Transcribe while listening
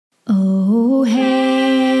Oh,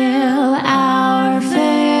 hail our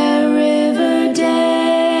fair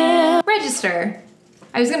Riverdale. Register.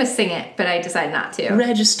 I was going to sing it, but I decided not to.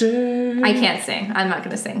 Register. I can't sing. I'm not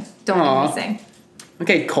going to sing. Don't make me sing.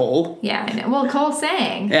 Okay, Cole. Yeah, I know. Well, Cole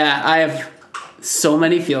sang. Yeah, I have so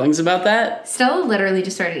many feelings about that. Stella literally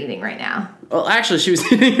just started eating right now. Well, actually, she was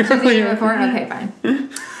eating earlier. Before? Okay, fine.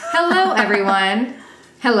 Hello, everyone.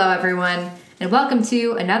 And welcome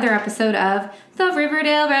to another episode of the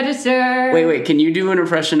Riverdale Register. Wait. Can you do an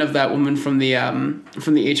impression of that woman from the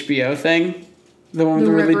HBO thing? The one with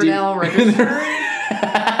the really Riverdale Register?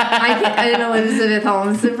 I didn't know Elizabeth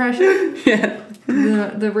Holmes' impression. Yeah.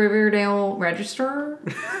 The Riverdale Register.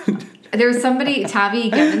 There was somebody,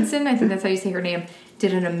 Tavi Gevinson, I think that's how you say her name,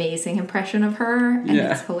 did an amazing impression of her, and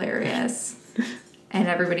it's hilarious. And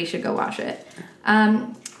everybody should go watch it.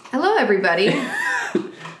 Hello, everybody.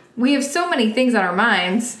 We have so many things on our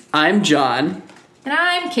minds. I'm John. And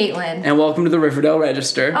I'm Kaitlin. And welcome to the Riverdale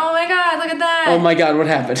Register. Oh my god, look at that. Oh my god, what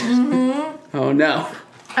happened? Mm-hmm. Oh no.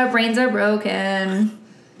 Our brains are broken.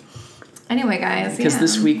 Anyway, guys. Because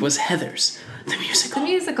this week was Heather's, the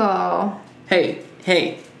musical. Hey,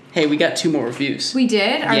 we got 2 more reviews. We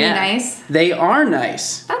did? Are they nice? They are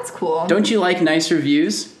nice. That's cool. Don't you like nice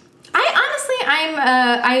reviews?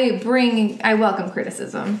 I welcome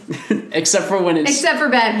criticism. Except for when it's... Except for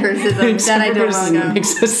bad criticism. That I don't welcome.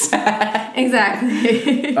 Makes us sad.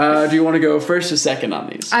 Exactly. Do you want to go first or second on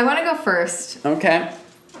these? I want to go first. Okay.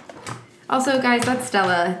 Also, guys, that's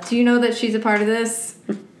Stella. Do you know that she's a part of this?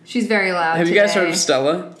 She's very loud Have you guys heard of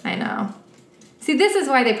Stella? I know. See, this is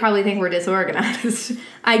why they probably think we're disorganized.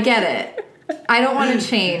 I get it. I don't want to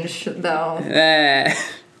change, though.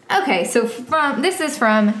 Okay, so this is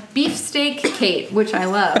from Beefsteak Kate, which I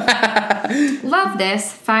love. Love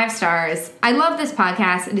this, 5 stars. I love this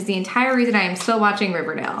podcast. It is the entire reason I am still watching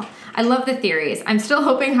Riverdale. I love the theories. I'm still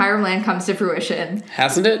hoping Hiram Land comes to fruition.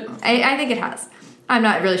 Hasn't it? I think it has. I'm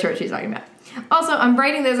not really sure what she's talking about. Also, I'm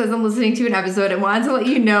writing this as I'm listening to an episode and wanted to let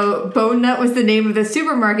you know Bone Nut was the name of the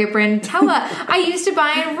supermarket brand Nutella I used to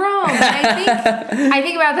buy in Rome. And I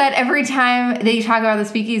think about that every time they talk about the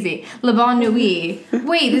speakeasy. Le Bon Nuit.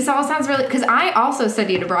 Wait, this all sounds really... Because I also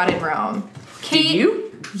studied abroad in Rome. Kate, did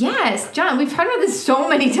you? Yes, John, we've talked about this so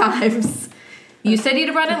many times. You studied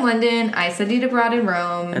abroad in London. I studied abroad in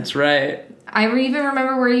Rome. That's right. I even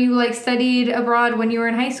remember where you studied abroad when you were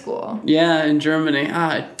in high school. Yeah, in Germany.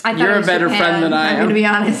 You're a better friend than I am. I'm gonna be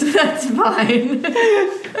honest, that's fine.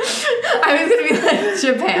 I was gonna be like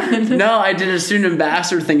Japan. No, I did a student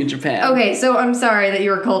ambassador thing in Japan. Okay, so I'm sorry that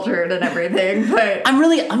you were cultured and everything, but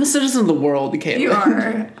I'm a citizen of the world, Caitlin. You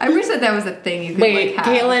are. I wish that was a thing you could Wait, have.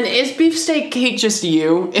 Caitlin, is Beefsteak Kate just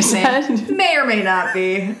you? May or may not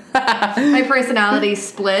be. My personality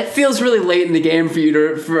splits. Feels really late in the game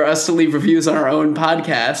for us to leave reviews on our own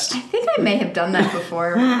podcast. I think I may have done that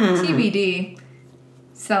before. TBD.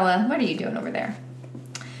 Stella, what are you doing over there?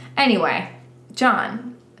 Anyway,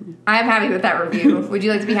 John, I'm happy with that review. Would you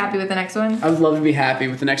like to be happy with the next one? I would love to be happy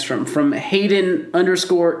with the next one. From Hayden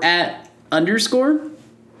 _@_?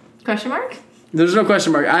 Question mark? There's no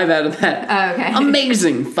question mark. I've added that. Oh, okay.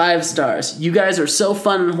 Amazing. 5 stars. You guys are so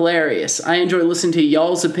fun and hilarious. I enjoy listening to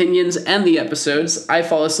y'all's opinions and the episodes. I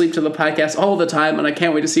fall asleep to the podcast all the time, and I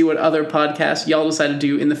can't wait to see what other podcasts y'all decide to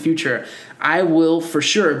do in the future. I will for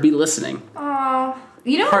sure be listening. Aw.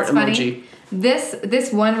 You know Heart what's funny? emoji.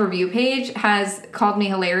 This one review page has called me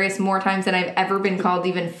hilarious more times than I've ever been called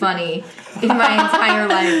even funny in my entire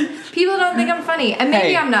life. People don't think I'm funny, and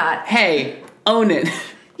maybe I'm not. Hey, own it.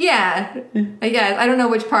 Yeah, I guess. I don't know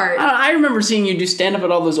which part. I remember seeing you do stand-up at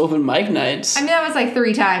all those open mic nights. I mean, that was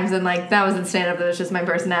 3 times, and that wasn't stand-up, that was just my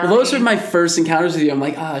personality. Well, those were my first encounters with you. I'm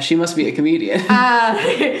like, she must be a comedian. Wow,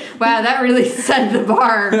 that really set the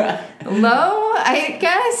bar low, I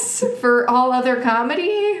guess, for all other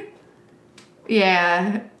comedy.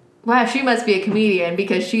 Yeah. Wow, she must be a comedian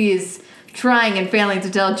because she's trying and failing to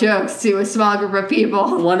tell jokes to a small group of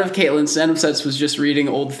people. One of Caitlin's stand-up sets was just reading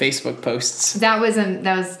old Facebook posts. That was bad.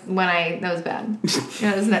 That was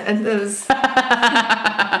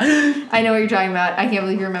I know what you're talking about. I can't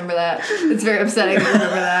believe you remember that. It's very upsetting to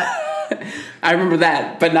remember that. I remember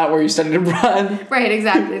that, but not where you studied abroad. Right,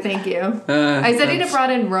 exactly. Thank you. I studied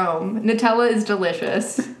abroad in Rome. Nutella is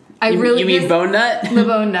delicious. You mean Bone Nut? Le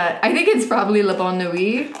Bon Nut. I think it's probably Le Bon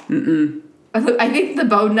Nuit. Mm-mm. I think the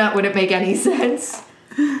Bone Nut wouldn't make any sense.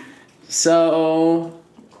 So,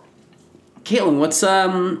 Kaitlin, what's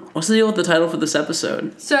the deal with the title for this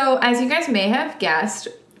episode? So, as you guys may have guessed,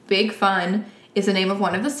 Big Fun is the name of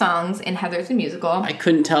one of the songs in Heather's the Musical. I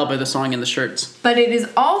couldn't tell by the song and the shirts. But it is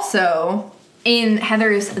also in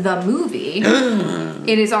Heathers the movie,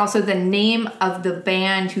 it is also the name of the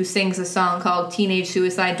band who sings a song called Teenage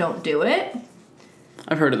Suicide Don't Do It.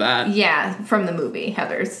 I've heard of that. Yeah, from the movie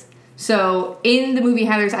Heathers. So in the movie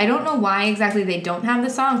Heathers, I don't know why exactly they don't have the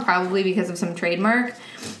song, probably because of some trademark,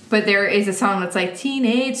 but there is a song that's like,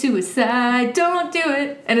 teenage suicide, don't do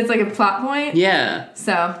it. And it's like a plot point. Yeah.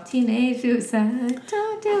 So, teenage suicide,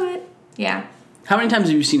 don't do it. Yeah. How many times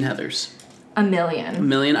have you seen Heathers? A million. A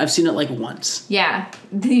million? I've seen it like once. Yeah.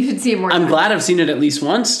 You should see it more times. I'm glad I've seen it at least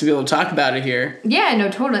once to be able to talk about it here. Yeah, no,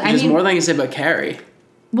 totally. There's more than I can say about Carrie.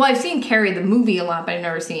 Well, I've seen Carrie the movie a lot, but I've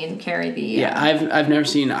never seen Carrie the Yeah, I've never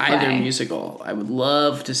seen either play. Musical. I would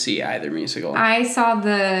love to see either musical. I saw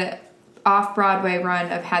the off-Broadway run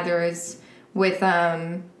of Heathers with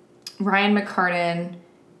Ryan McCartan,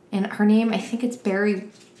 and her name, I think it's Barry...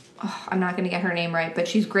 Oh, I'm not going to get her name right, but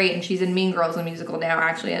she's great, and she's in Mean Girls, the musical now,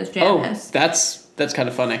 actually, as Janice. Oh, that's kind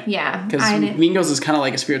of funny. Yeah. Because Mean Girls is kind of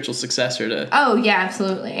like a spiritual successor to... Oh, yeah,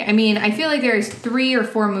 absolutely. I mean, I feel like there's 3 or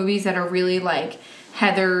 4 movies that are really, like,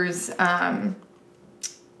 Heather's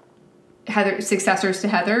successors to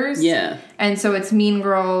Heather's. Yeah. And so it's Mean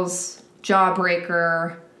Girls,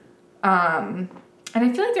 Jawbreaker, and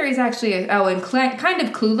I feel like there is actually kind of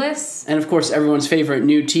Clueless. And of course, everyone's favorite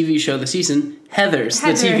new TV show this season, Heathers,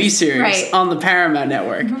 the TV series right. on the Paramount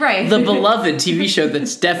Network. Right. The beloved TV show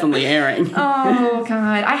that's definitely airing. Oh,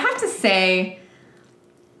 God. I have to say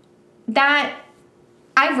that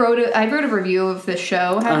I wrote a review of the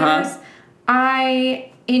show, Heathers. Uh-huh.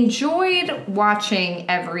 I enjoyed watching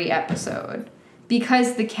every episode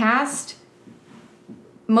because the cast,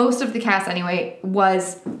 most of the cast anyway,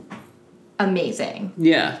 was amazing.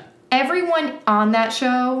 Yeah. Everyone on that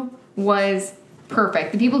show was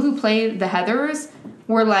perfect. The people who played the Heathers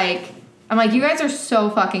were like, I'm like, you guys are so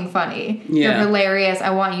fucking funny. Yeah. You're hilarious. I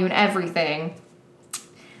want you in everything.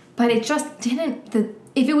 But it just didn't.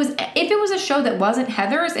 If it was a show that wasn't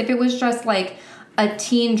Heathers, if it was just like a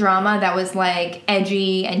teen drama that was like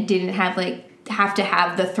edgy and didn't have to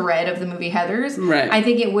have the thread of the movie Heathers, right. I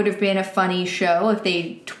think it would have been a funny show if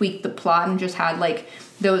they tweaked the plot and just had like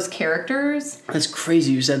those characters. That's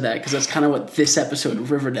crazy you said that, because that's kind of what this episode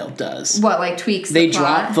of Riverdale does. What, like tweaks the plot? They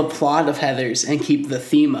drop the plot of Heathers and keep the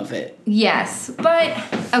theme of it. Yes, but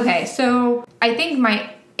okay, so I think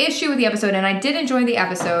my issue with the episode, and I did enjoy the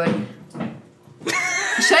episode.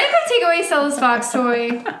 Should I go take away Stella's Fox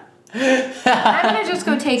toy? I'm gonna just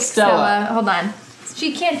go take Stella. Hold on.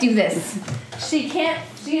 She can't do this. She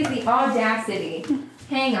has the audacity.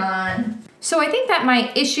 Hang on. So I think that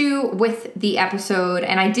my issue with the episode,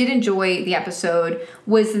 and I did enjoy the episode,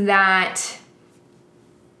 was that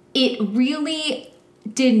it really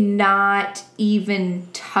did not even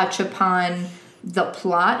touch upon the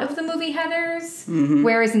plot of the movie Heathers. Mm-hmm.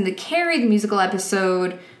 Whereas in the Carrie, the musical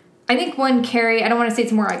episode, I think Carrie, I don't want to say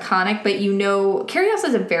it's more iconic, but Carrie also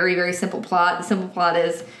has a very, very simple plot. The simple plot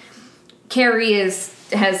is Carrie has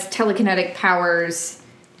telekinetic powers.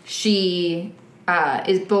 She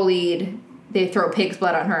is bullied. They throw pig's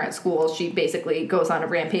blood on her at school. She basically goes on a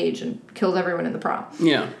rampage and kills everyone in the prom.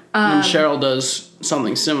 Yeah. And Cheryl does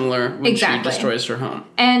something similar when she destroys her home.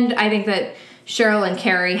 And I think that Cheryl and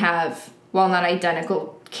Carrie have, while not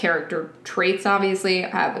identical character traits, obviously,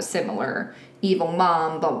 have a similar evil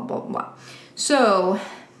mom, blah, blah, blah, blah. So,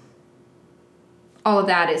 all of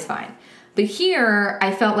that is fine. But here,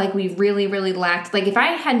 I felt like we really, really lacked... Like, if I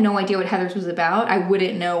had no idea what Heathers was about, I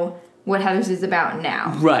wouldn't know what Heathers is about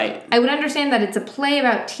now. Right. I would understand that it's a play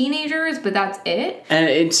about teenagers, but that's it. And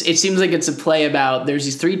it seems like it's a play about there's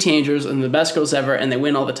these 3 teenagers and the best girls ever, and they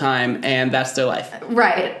win all the time, and that's their life.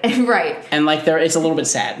 Right, right. And like it's a little bit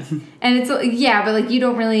sad. And it's but like you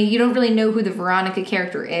don't really know who the Veronica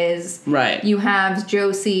character is. Right. You have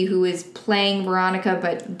Josie, who is playing Veronica,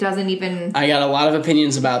 but doesn't even. I got a lot of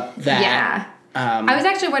opinions about that. Yeah. I was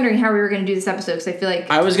actually wondering how we were going to do this episode, because I feel like...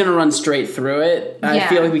 I was going to run straight through it. I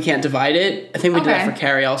feel like we can't divide it. I think we did that for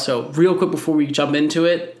Carrie also. Real quick before we jump into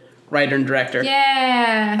it, writer and director.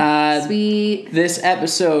 Yeah. Sweet. This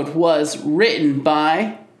episode was written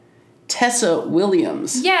by Tessa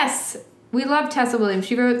Williams. Yes. We love Tessa Williams.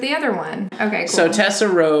 She wrote the other one. Okay, cool. So Tessa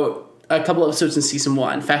wrote a couple episodes in season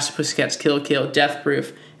 1. Faster Pussycats, Kill Kill, Death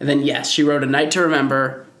Proof. And then, yes, she wrote A Night to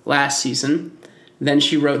Remember last season. Then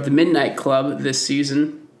she wrote The Midnight Club this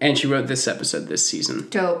season, and she wrote this episode this season.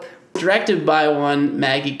 Dope. Directed by one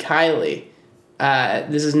Maggie Kiley.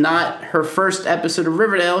 This is not her first episode of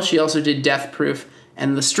Riverdale. She also did Death Proof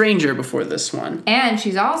and The Stranger before this one. And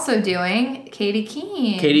she's also doing Katie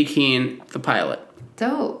Keene. Katie Keene, the pilot.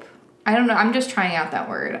 Dope. I don't know. I'm just trying out that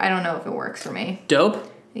word. I don't know if it works for me. Dope?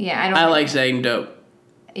 Yeah, I like saying dope.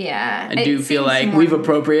 Yeah. I do feel like we've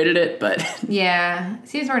appropriated it, but... Yeah. It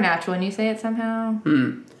seems more natural when you say it somehow.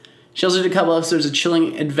 She also did a couple episodes of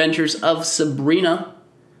Chilling Adventures of Sabrina.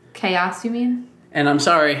 Chaos, you mean? And I'm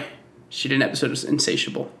sorry, she did an episode of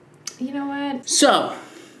Insatiable. You know what? So,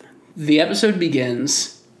 the episode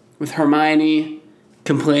begins with Hermione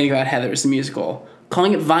complaining about Heathers, the musical,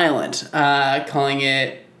 calling it violent, calling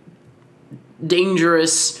it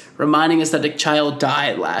dangerous, reminding us that a child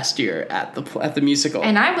died last year at the musical.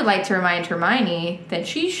 And I would like to remind Hermione that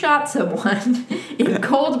she shot someone in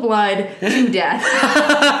cold blood to death.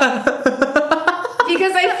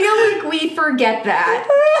 Because I feel like we forget that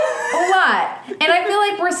a lot. And I feel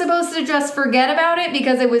like we're supposed to just forget about it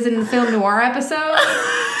because it was in the film noir episode.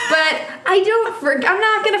 But I'm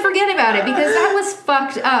not going to forget about it because that was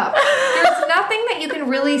fucked up. There's nothing that you can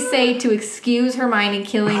really say to excuse Hermione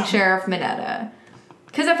killing Sheriff Minetta.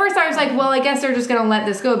 Because at first I was like, well, I guess they're just going to let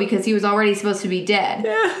this go because he was already supposed to be dead.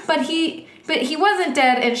 Yeah. But he wasn't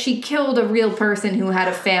dead, and she killed a real person who had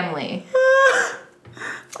a family.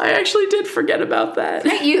 I actually did forget about that.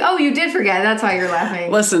 You did forget. That's why you're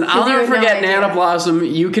laughing. Listen, I'll never forget Nana Blossom.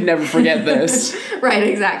 You can never forget this. Right,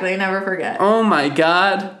 exactly. Never forget. Oh my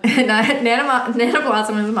god. Nana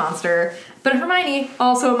Blossom is a monster, but Hermione,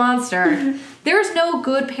 also a monster. There's no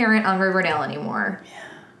good parent on Riverdale anymore. Yeah.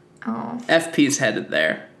 Oh. FP's headed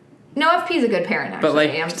there. No, FP's a good parent, actually. But,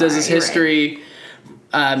 like, does his history...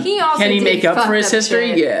 can he make up for his history?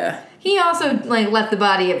 Shit. Yeah. He also, like, left the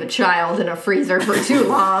body of a child in a freezer for too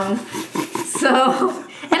long. So...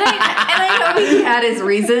 And I know he had his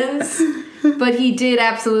reasons, but he did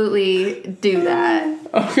absolutely do that.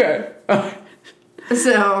 Okay.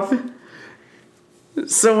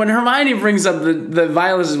 So when Hermione brings up the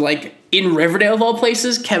violence, like, in Riverdale of all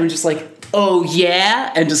places, Kevin's just like, oh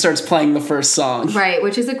yeah, and just starts playing the first song. Right,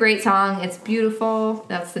 which is a great song. It's beautiful.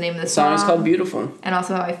 That's the name of the song. The song is called Beautiful. And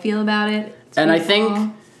also how I feel about it. It's and beautiful. I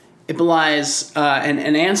think it belies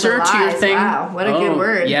an answer to your thing. Wow, what a good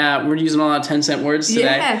word. Yeah, we're using a lot of 10-cent words today.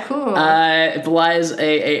 Yeah, cool. It belies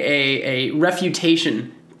a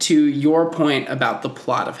refutation to your point about the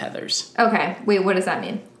plot of Heathers. Okay, wait, what does that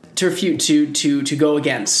mean? To refute, to go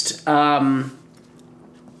against.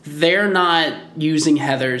 They're not using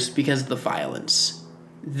Heathers because of the violence.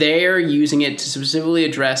 They're using it to specifically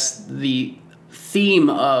address the theme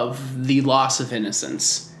of the loss of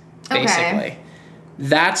innocence, basically. Okay.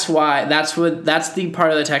 That's the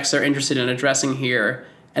part of the text they're interested in addressing here,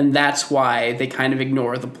 and that's why they kind of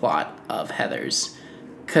ignore the plot of Heathers.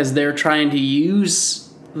 Because they're trying to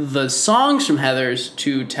use the songs from Heathers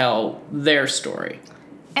to tell their story.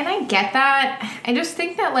 And I get that. I just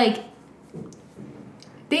think that, like,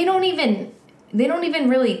 they don't even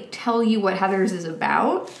really tell you what Heathers is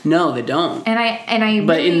about. No, they don't. And I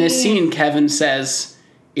But really... in this scene, Kevin says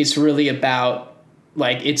it's really about,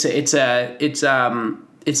 like, it's like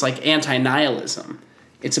anti-nihilism.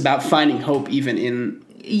 It's about finding hope even in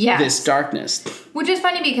this darkness. Which is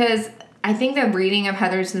funny because I think the reading of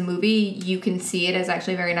Heathers the movie, you can see it as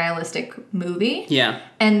actually a very nihilistic movie. Yeah.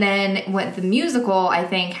 And then what the musical, I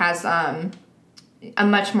think, has a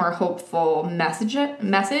much more hopeful message,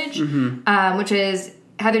 mm-hmm. Which is,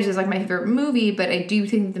 Heathers is like my favorite movie, but I do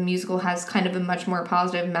think the musical has kind of a much more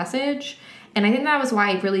positive message. And I think that was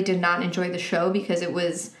why I really did not enjoy the show, because it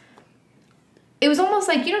was almost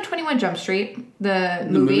like, 21 Jump Street, the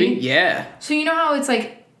movie? Yeah. So you know how it's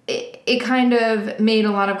like, it kind of made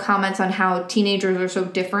a lot of comments on how teenagers are so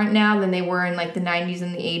different now than they were in, like, the 90s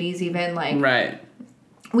and the 80s even, like... Right.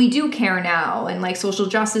 We do care now, and, like, social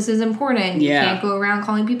justice is important. Yeah. You can't go around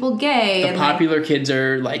calling people gay. The popular kids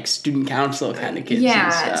are, like, student council kind of kids. Yeah,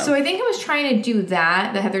 and stuff. So I think it was trying to do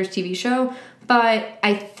that, the Heathers TV show, but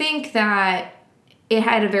I think that it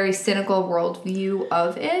had a very cynical worldview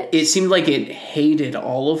of it. It seemed like it hated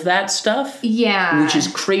all of that stuff. Yeah. Which is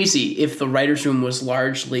crazy if the writer's room was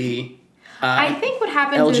largely I think what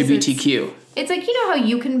happens LGBTQ. is it's like, you know how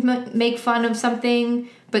you can make fun of something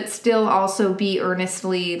but still also be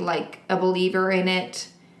earnestly, like, a believer in it.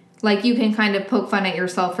 Like, you can kind of poke fun at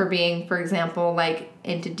yourself for being, for example, like,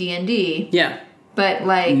 into D&D. Yeah. But,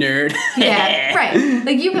 like... Nerd. Yeah, right.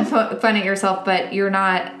 Like, you can poke fun at yourself, but you're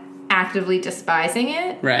not actively despising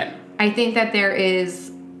it. Right. I think that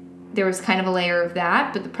there was kind of a layer of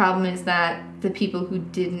that, but the problem is that the people who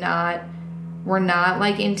were not,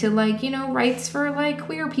 like, into, like, rights for, like,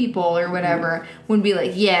 queer people or whatever would be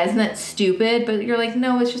like, yeah, isn't that stupid? But you're like,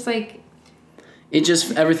 no, it's just like...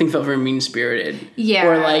 everything felt very mean-spirited. Yeah.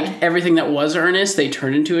 Or, like, everything that was earnest, they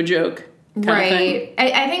turned into a joke. Right.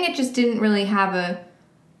 I think it just didn't really have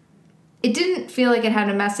it didn't feel like it had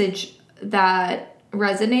a message that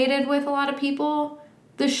resonated with a lot of people.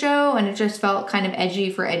 the show, and it just felt kind of edgy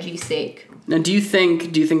for edgy's sake. Now, do you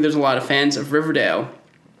think there's a lot of fans of Riverdale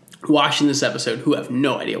watching this episode who have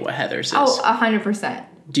no idea what Heathers is? Oh, 100%.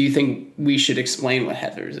 Do you think we should explain what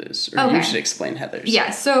Heathers is? Or you should explain Heathers?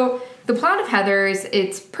 Yeah, so the plot of Heathers,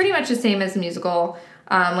 it's pretty much the same as the musical,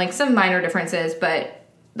 like some minor differences, but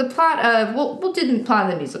the plot of, we'll do the plot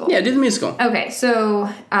of the musical. Yeah, do the musical. Okay, so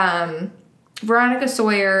Veronica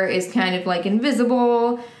Sawyer is kind of like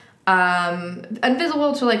invisible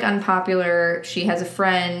to like unpopular. She has a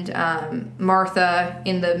friend, Martha,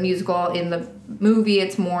 in the musical. In the movie,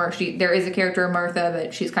 it's more, there is a character, Martha,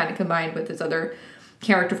 but she's kind of combined with this other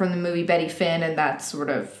character from the movie, Betty Finn, and that's sort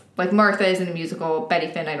of, like, Martha is in the musical,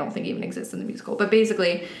 Betty Finn I don't think even exists in the musical, but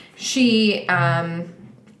basically, she,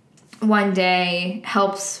 one day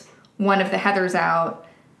helps one of the Heathers out,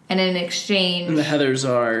 and in exchange... And the Heathers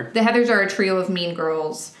are... The Heathers are a trio of mean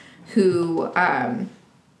girls who, are,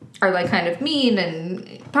 like, kind of mean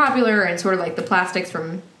and popular, and sort of like the plastics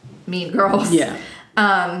from Mean Girls. Yeah.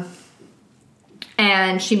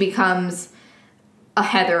 And she becomes a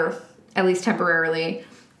Heather, at least temporarily,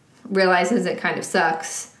 realizes it kind of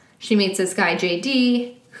sucks. She meets this guy,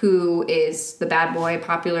 JD, who is the bad boy,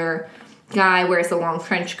 popular guy, wears the long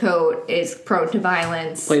trench coat, is prone to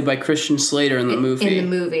violence. Played by Christian Slater in the movie. In the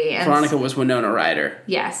movie. And Veronica was Winona Ryder.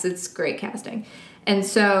 Yes, it's great casting. And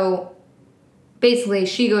so, basically,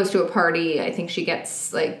 she goes to a party. I think she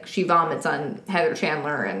gets, like, she vomits on Heather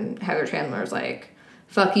Chandler, and Heather Chandler's like,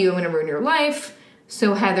 fuck you, I'm gonna ruin your life.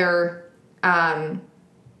 So Heather,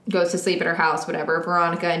 goes to sleep at her house, whatever.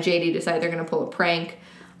 Veronica and JD decide they're going to pull a prank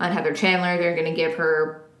on Heather Chandler. They're going to give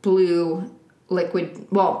her blue liquid...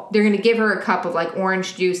 Well, they're going to give her a cup of, like,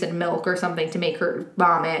 orange juice and milk or something to make her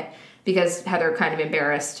vomit because Heather kind of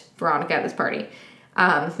embarrassed Veronica at this party.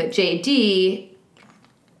 But JD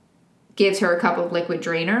gives her a cup of liquid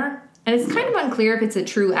drainer. And it's kind of unclear if it's a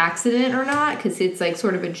true accident or not because it's, like,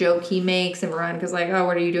 sort of a joke he makes. And Veronica's like, oh,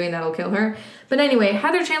 what are you doing? That'll kill her. But anyway,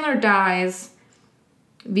 Heather Chandler dies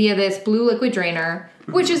via this blue liquid drainer,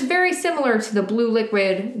 which is very similar to the blue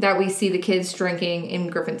liquid that we see the kids drinking in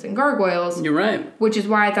Griffins and Gargoyles. You're right. Which is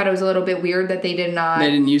why I thought it was a little bit weird that they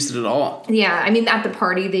didn't use it at all. Yeah, I mean, at the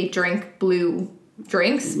party, they drink blue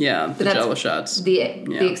drinks. Yeah, the Jello shots. The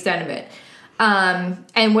extent of it.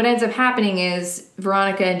 And what ends up happening is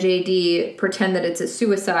Veronica and JD pretend that it's a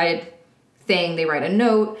suicide thing. They write a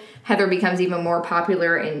note. Heather becomes even more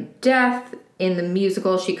popular in death. In the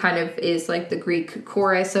musical, she kind of is like the Greek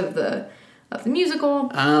chorus of the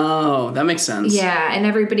musical. Oh, that makes sense. Yeah, and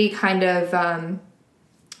everybody kind of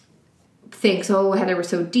thinks, oh, Heather was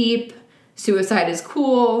so deep. Suicide is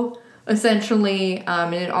cool, essentially.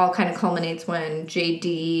 And it all kind of culminates when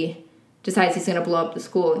JD decides he's going to blow up the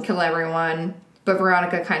school and kill everyone. But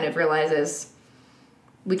Veronica kind of realizes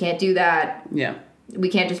we can't do that. Yeah. We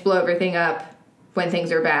can't just blow everything up when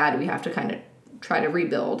things are bad. We have to kind of try to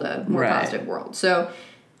rebuild a more positive world. So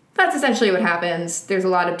that's essentially what happens. There's a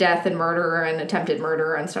lot of death and murder and attempted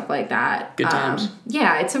murder and stuff like that. Good times.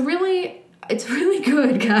 Yeah, it's really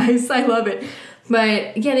good, guys. I love it.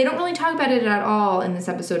 But yeah, they don't really talk about it at all in this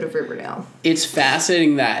episode of Riverdale. It's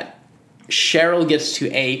fascinating that Cheryl gets to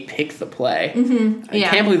pick the play. Mm-hmm. Yeah. I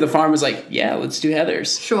can't believe the farm was like, yeah, let's do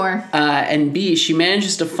Heathers. Sure. And B, she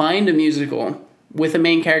manages to find a musical with a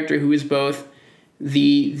main character who is both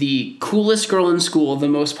the coolest girl in school, the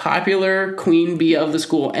most popular queen bee of the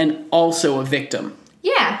school, and also a victim.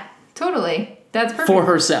 Yeah, totally. That's perfect. For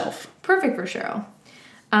herself. Perfect for Cheryl.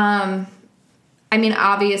 I mean,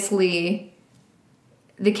 obviously,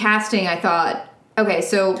 the casting, I thought... Okay,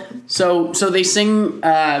 so they sing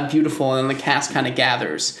Beautiful, and then the cast kind of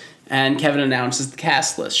gathers, and Kevin announces the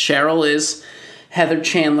cast list. Cheryl is Heather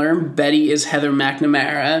Chandler, Betty is Heather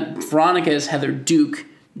McNamara, Veronica is Heather Duke,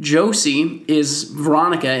 Josie is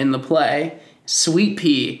Veronica in the play, Sweet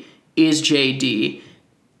Pea is JD,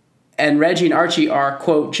 and Reggie and Archie are,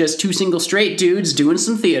 quote, just two single straight dudes doing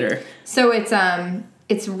some theater. So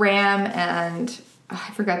it's Ram and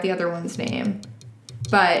I forgot the other one's name,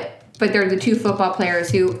 but they're the two football players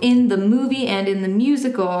who, in the movie and in the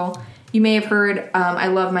musical, you may have heard I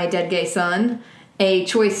Love My Dead Gay Son, a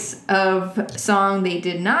choice of song they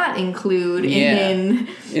did not include in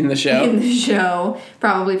the show. In the show,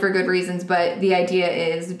 probably for good reasons, but the idea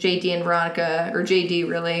is JD and Veronica, or JD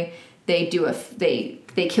really, they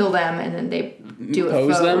kill them and then they do a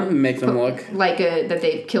pose them, make them look like that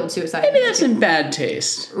they've killed suicide. Maybe that's in bad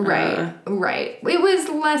taste. Right. It was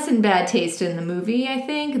less in bad taste in the movie, I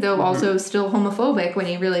think, though also still homophobic when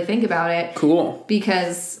you really think about it. Cool.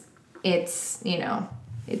 Because it's,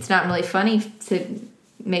 it's not really funny to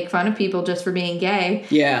make fun of people just for being gay.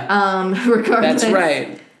 Yeah. Regardless. That's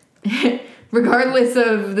right. regardless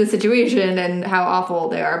of the situation and how awful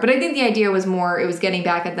they are. But I think the idea was more, it was getting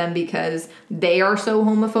back at them because they are so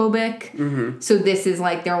homophobic. Mm-hmm. So this is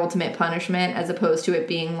like their ultimate punishment, as opposed to it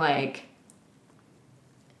being like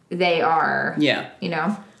they are. Yeah. You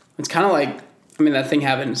know? It's kind of like, I mean, that thing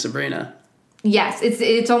happened in Sabrina. Yes,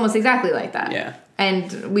 it's almost exactly like that. Yeah.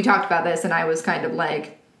 And we talked about this, and I was kind of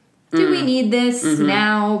like, do we need this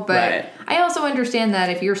now? But I also understand that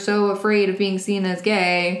if you're so afraid of being seen as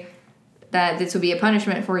gay, that this would be a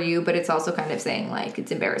punishment for you. But it's also kind of saying like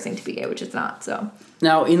it's embarrassing to be gay, which it's not. So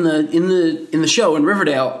now in the show in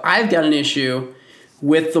Riverdale, I've got an issue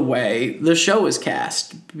with the way the show is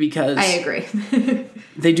cast, because I agree.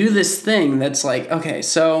 They do this thing that's like, okay,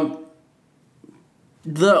 so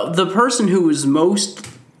the person who is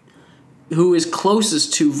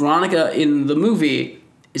closest to Veronica in the movie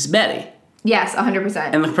is Betty. Yes, 100%.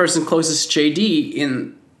 And the person closest to JD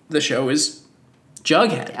in the show is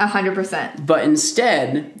Jughead. 100%. But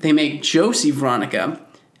instead, they make Josie Veronica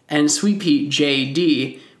and Sweet Pea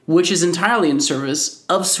JD, which is entirely in service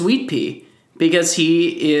of Sweet Pea, because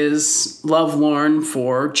he is lovelorn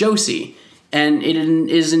for Josie, and it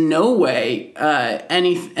is in no way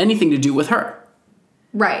anything to do with her.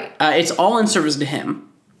 Right. It's all in service to him.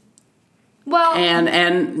 Well,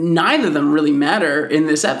 and neither of them really matter in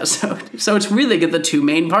this episode. So it's really get the two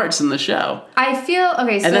main parts in the show. I feel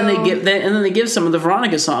okay. So and then they give some of the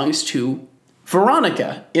Veronica songs to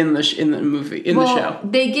Veronica in the movie the show.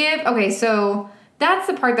 They give so that's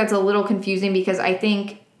the part that's a little confusing, because I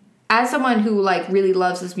think as someone who like really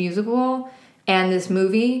loves this musical and this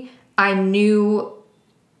movie, I knew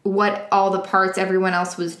what all the parts everyone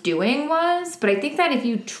else was doing was, but I think that if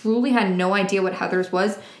you truly had no idea what Heather's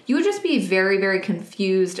was, you would just be very, very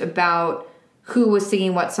confused about who was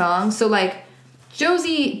singing what song. So like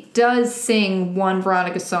Josie does sing one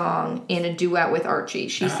Veronica song in a duet with Archie.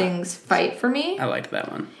 She sings Fight for Me. I liked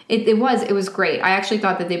that one. It was great. I actually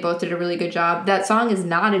thought that they both did a really good job. That song is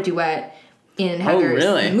not a duet in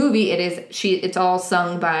Heather's movie. It's all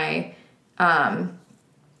sung by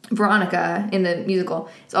Veronica in the musical.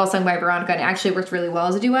 It's all sung by Veronica, and it actually works really well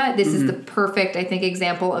as a duet. This is the perfect, I think,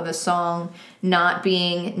 example of a song not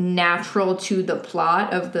being natural to the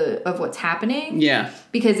plot of what's happening. Yeah.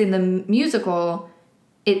 Because in the musical,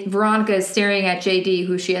 Veronica is staring at JD,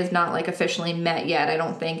 who she has not like officially met yet, I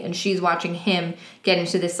don't think, and she's watching him get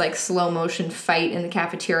into this like slow motion fight in the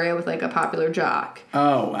cafeteria with like a popular jock.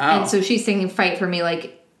 Oh wow! And so she's singing "Fight for Me"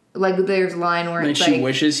 like there's a line where it's she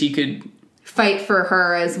wishes he could fight for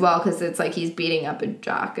her as well, because it's like he's beating up a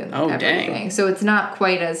jock and everything. Dang. So it's not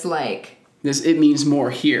quite as like this. It means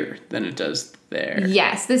more here than it does there.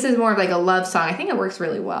 Yes, this is more of like a love song. I think it works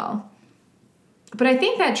really well. But I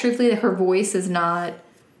think that truthfully, her voice is not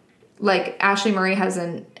like Ashley Murray has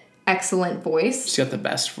an excellent voice. She's got the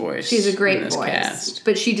best voice. She's a great voice, cast.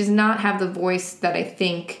 But she does not have the voice that I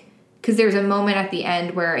think. Because there's a moment at the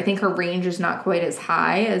end where I think her range is not quite as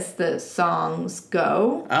high as the songs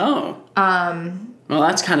go. Oh. Well,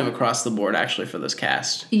 that's kind of across the board, actually, for this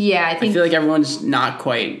cast. Yeah, I feel like everyone's not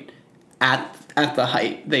quite at the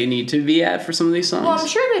height they need to be at for some of these songs. Well, I'm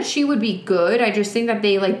sure that she would be good. I just think that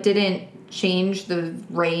they, like, didn't change the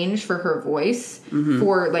range for her voice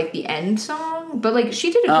for, like, the end song. But, like, she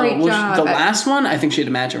did a great job. The last one, I think she had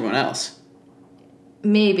to match everyone else.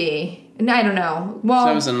 Maybe. I don't know. Well, so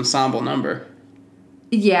that was an ensemble number.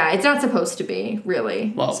 Yeah, it's not supposed to be,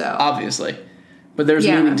 really. Well, obviously. But there's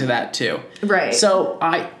meaning to that, too. Right. So,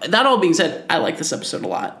 that all being said, I like this episode a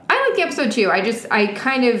lot. I like the episode, too.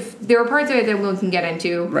 There were parts of it that we can get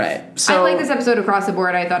into. Right. So, I like this episode across the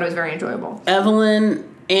board. I thought it was very enjoyable. Evelyn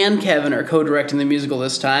and Kevin are co-directing the musical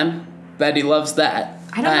this time. Betty loves that.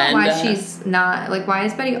 I don't know why she's not, like, why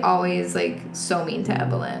is Betty always, like, so mean to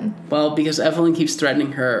Evelyn? Well, because Evelyn keeps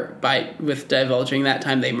threatening her with divulging that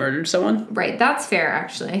time they murdered someone. Right, that's fair,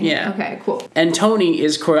 actually. Yeah. Okay, cool. And Tony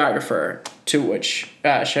is choreographer, to which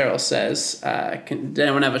Cheryl says, did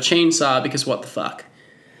anyone have a chainsaw? Because what the fuck?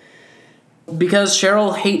 Because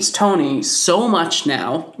Cheryl hates Tony so much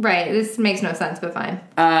now. Right, this makes no sense, but fine.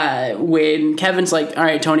 When Kevin's like, all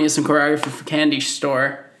right, Tony has some choreography for Candy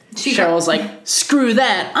Store. Cheryl's like, screw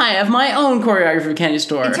that, I have my own choreography for Candy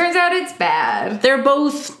Store. It turns out it's bad. They're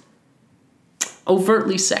both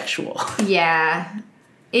overtly sexual. Yeah,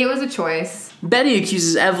 it was a choice. Betty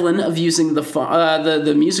accuses Evelyn of using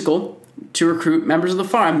the musical to recruit members of the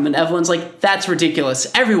farm, and Evelyn's like, that's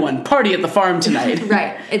ridiculous. Everyone, party at the farm tonight.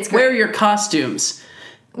 Right, it's great. Wear your costumes.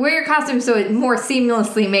 Wear your costumes so it more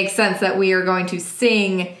seamlessly makes sense that we are going to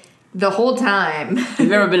sing the whole time. If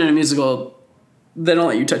you've ever been in a musical, they don't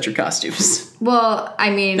let you touch your costumes. Well, I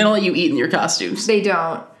mean... They don't let you eat in your costumes. They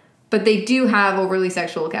don't. But they do have overly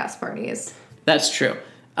sexual cast parties. That's true.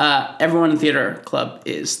 Everyone in theater club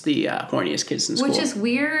is the horniest kids in school. Which is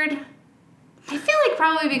weird. I feel like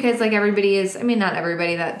probably because, like, everybody is... I mean, not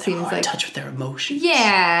everybody. That seems like... in touch with their emotions.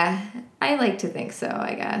 Yeah. I like to think so,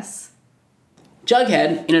 I guess.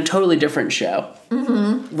 Jughead, in a totally different show,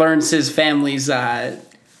 learns his family's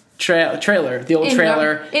trailer, the old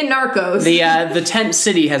trailer. In Narcos. The tent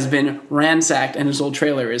city has been ransacked and his old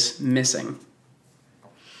trailer is missing.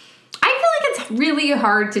 I feel like it's really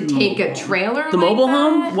hard to take a trailer The like mobile that.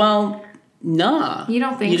 home? Well, nah. You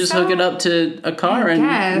don't think so? You just hook it up to a car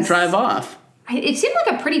and drive off. It seemed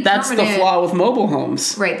like a pretty That's permanent... the flaw with mobile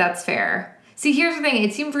homes. Right, that's fair. See, here's the thing.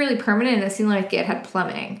 It seemed really permanent, and it seemed like it had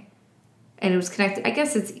plumbing. And it was connected. I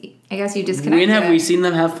guess you disconnect When have we seen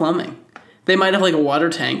them have plumbing? They might have, like, a water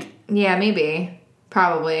tank. Yeah, maybe.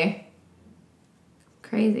 Probably.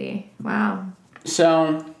 Crazy. Wow.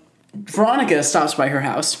 So, Veronica stops by her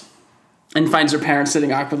house and finds her parents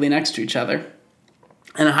sitting awkwardly next to each other.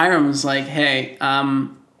 And Hiram's like, hey,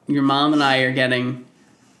 your mom and I are getting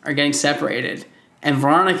separated. And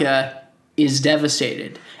Veronica is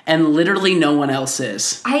devastated. And literally no one else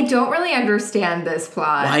is. I don't really understand this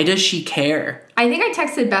plot. Why does she care? I think I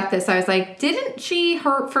texted Beth this. I was like, didn't she,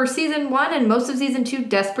 for season 1 and most of season 2,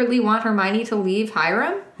 desperately want Hermione to leave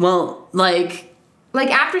Hiram? Well, like... Like,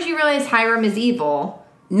 after she realized Hiram is evil.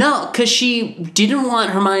 No, because she didn't want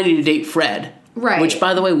Hermione to date Fred. Right. Which,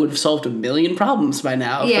 by the way, would have solved a million problems by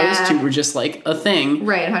now. If those two were just, like, a thing.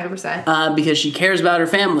 Right, 100%. Because she cares about her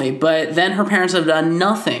family. But then her parents have done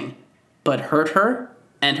nothing but hurt her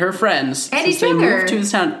and her friends. And since each they other. moved to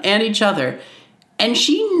this town. And each other. And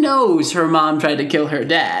she knows her mom tried to kill her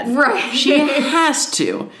dad. Right. She has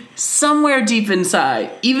to. Somewhere deep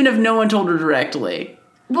inside. Even if no one told her directly.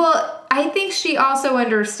 Well, I think she also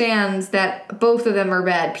understands that both of them are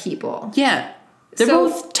bad people. Yeah. They're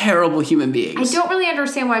both terrible human beings. I don't really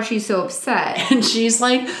understand why she's so upset. And she's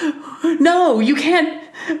like, no, you can't,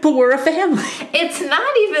 but we're a family. It's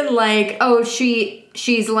not even like, oh,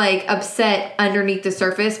 she's like upset underneath the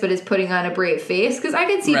surface, but is putting on a brave face. Because I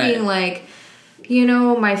could see being like, you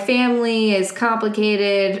know, my family is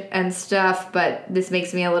complicated and stuff, but this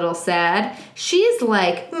makes me a little sad. She's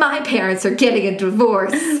like, my parents are getting a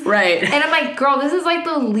divorce. Right. And I'm like, girl, this is like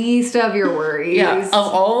the least of your worries. Yeah, of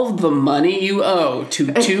all of the money you owe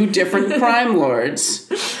to 2 different crime lords,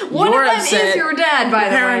 one of them is your dad, by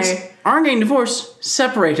the way. Parents aren't getting divorced,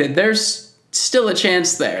 separated. There's still a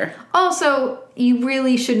chance there. Also, you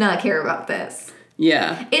really should not care about this.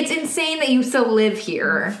 Yeah. It's insane that you still live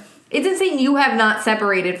here. It's insane you have not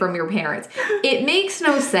separated from your parents. It makes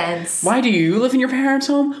no sense. Why do you live in your parents'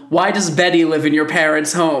 home? Why does Betty live in your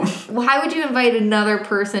parents' home? Why would you invite another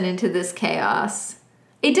person into this chaos?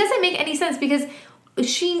 It doesn't make any sense because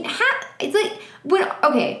it's like,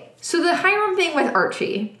 okay, so the Hiram thing with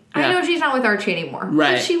Archie. Yeah. I know she's not with Archie anymore.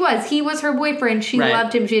 Right. But she was. He was her boyfriend. She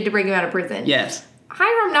loved him. She had to bring him out of prison. Yes.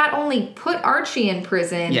 Hiram not only put Archie in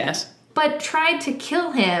prison. Yes. But tried to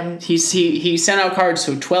kill him. He sent out cards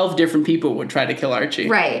so 12 different people would try to kill Archie.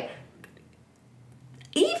 Right.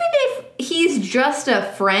 Even if he's just a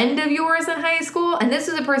friend of yours in high school, and this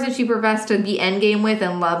is a person she professed to be Endgame with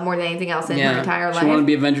and love more than anything else in her entire life. She wanted to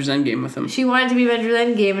be Avengers Endgame with him. She wanted to be Avengers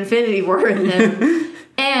Endgame, Infinity War with him.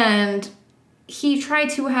 And he tried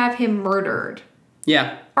to have him murdered.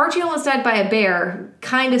 Yeah. Archie almost died by a bear,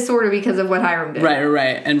 kind of, sort of, because of what Hiram did.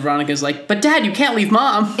 Right. And Veronica's like, but Dad, you can't leave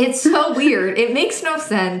Mom. It's so weird. It makes no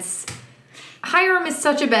sense. Hiram is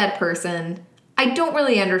such a bad person. I don't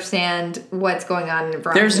really understand what's going on in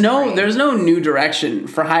Veronica's brain. There's no new direction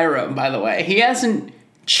for Hiram, by the way. He hasn't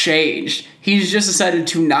changed. He's just decided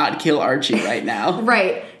to not kill Archie right now.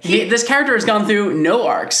 Right. This character has gone through no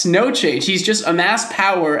arcs, no change. He's just amassed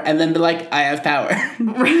power and then be like, I have power.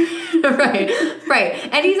 Right.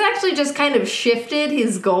 And he's actually just kind of shifted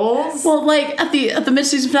his goals. Well, like, at the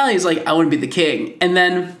mid-season finale, he's like, I want to be the king. And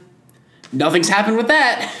then nothing's happened with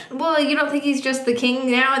that. Well, you don't think he's just the king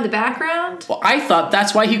now in the background? Well, I thought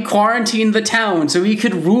that's why he quarantined the town, so he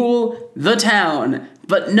could rule the town.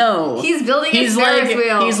 But no. He's building his Ferris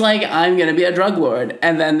wheel. He's like, I'm going to be a drug lord.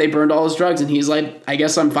 And then they burned all his drugs, and he's like, I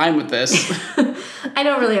guess I'm fine with this. I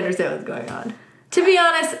don't really understand what's going on. To be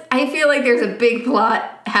honest, I feel like there's a big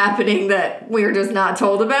plot happening that we're just not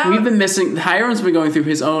told about. We've been missing... Hiram's been going through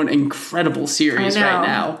his own incredible series right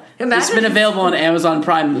now. It's been available on Amazon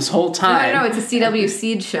Prime this whole time. No, it's a CW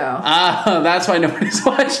Seed show. That's why nobody's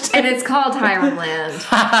watched it. And it's called Hiram Land.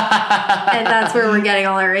 And that's where we're getting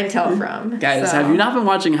all our intel from. Guys, have you not been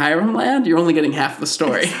watching Hiram Land? You're only getting half the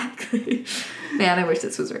story. Exactly. Man, I wish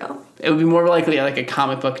this was real. It would be more likely like a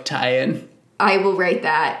comic book tie-in. I will write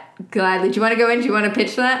that gladly. Do you want to go in? Do you want to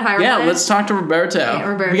pitch that? Hiram Yeah, Land? let's talk to Roberto. Yeah,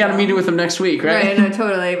 Roberto. We got a meeting with him next week, right? Right, no,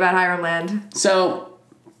 totally, about Hiram Land. So,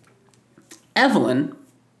 Evelyn...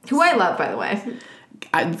 Who I love, by the way.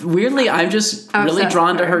 Weirdly, I'm just really obsessed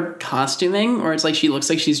drawn with to her costuming, or it's like she looks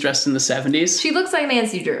like she's dressed in the 70s. She looks like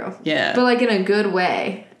Nancy Drew. Yeah. But, like, in a good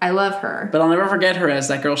way. I love her. But I'll never forget her as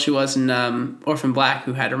that girl she was in Orphan Black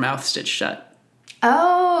who had her mouth stitched shut.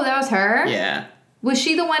 Oh, that was her? Yeah. Was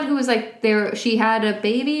she the one who was, like, she had a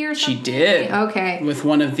baby or something? She did. Okay. With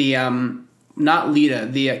one of the, not Lita,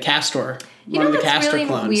 the Castor. One of the Castor really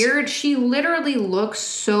clones. Weird? She literally looks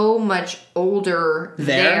so much older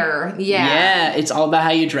there. Yeah. Yeah, it's all about how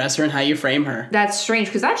you dress her and how you frame her. That's strange,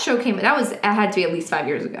 because that show it had to be at least 5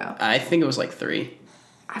 years ago. I think it was like 3.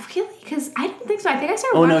 Really? Because I don't think so. I think I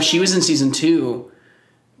started Oh, watching... no, she was in season 2.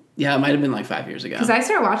 Yeah, it might have been like 5 years ago. Because I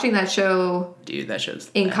started watching that show... Dude, that show's...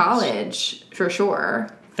 in college, for sure.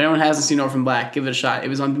 If anyone hasn't seen Orphan Black, give it a shot. It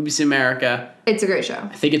was on BBC America. It's a great show.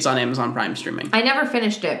 I think it's on Amazon Prime streaming. I never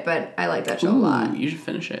finished it, but I like that show a lot. You should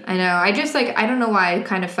finish it. I know. I just, I don't know why I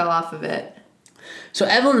kind of fell off of it. So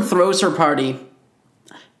Evelyn throws her party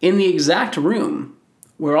in the exact room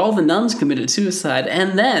where all the nuns committed suicide,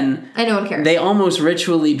 and then... And no one cares. They almost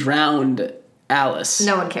ritually drowned Alice.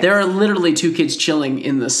 No one cares. There are literally 2 kids chilling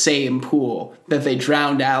in the same pool that they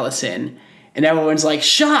drowned Alice in, and everyone's like,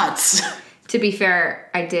 shots! To be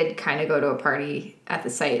fair, I did kind of go to a party at the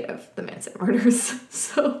site of the Manson murders,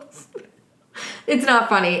 so it's not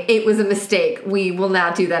funny. It was a mistake. We will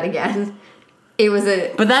not do that again. It was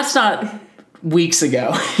a... But that's not weeks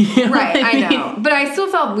ago. You know right, I mean? know. But I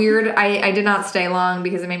still felt weird. I did not stay long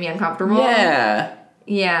because it made me uncomfortable. Yeah.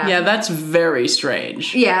 Yeah. Yeah, that's very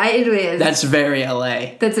strange. Yeah, it is. That's very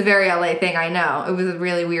LA. That's a very LA thing, I know. It was a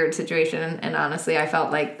really weird situation, and honestly, I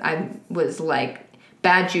felt like I was,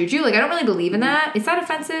 bad juju. I don't really believe in that. Is that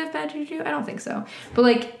offensive, bad juju? I don't think so.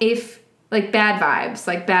 But, if... bad vibes.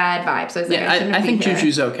 Bad vibes. So I was Yeah, I think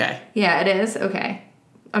juju's okay. Yeah, it is? Okay.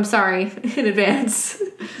 I'm sorry in advance.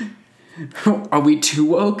 Are we too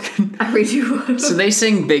woke? Are we too woke? So they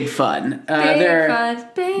sing Big Fun.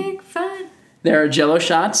 Big fun. There are Jello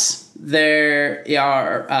shots. There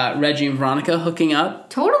are Reggie and Veronica hooking up.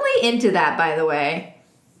 Totally into that, by the way.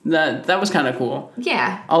 That was kind of cool.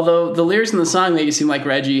 Yeah. Although the lyrics in the song make it seem like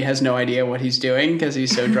Reggie has no idea what he's doing because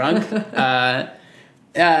he's so drunk.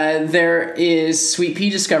 There is Sweet Pea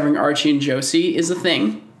discovering Archie and Josie is a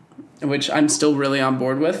thing, which I'm still really on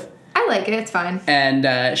board with. I like it. It's fine. And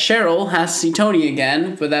Cheryl has to see Tony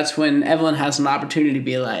again, but that's when Evelyn has an opportunity to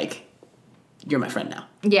be like, you're my friend now.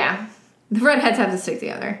 Yeah. The redheads have to stick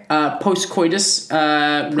together. Post-coitus,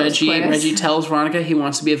 Reggie tells Veronica he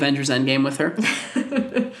wants to be Avengers Endgame with her.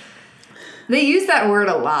 They use that word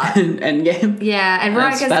a lot. Endgame? Yeah, and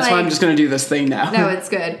Veronica's that's why I'm just going to do this thing now. No, it's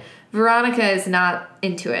good. Veronica is not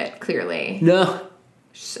into it, clearly. No.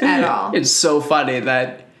 At all. It's so funny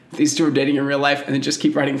that these 2 are dating in real life and they just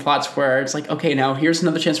keep writing plots where it's like, okay, now here's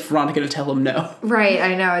another chance for Veronica to tell him no. Right,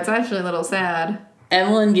 I know. It's actually a little sad.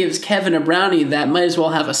 Evelyn gives Kevin a brownie that might as well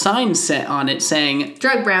have a sign set on it saying...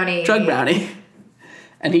 Drug brownie. Drug brownie.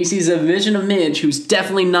 And he sees a vision of Midge, who's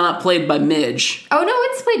definitely not played by Midge. Oh, no,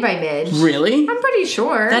 it's played by Midge. Really? I'm pretty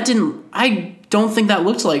sure. I don't think that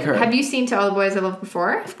looked like her. Have you seen To All the Boys I Loved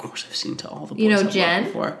Before? Of course I've seen To All the Boys I've Loved Jen?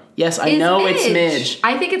 Before. Yes, I know it's Midge.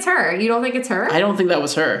 I think it's her. You don't think it's her? I don't think that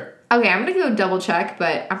was her. Okay, I'm going to go double check,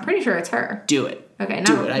 but I'm pretty sure it's her. Do it. Okay,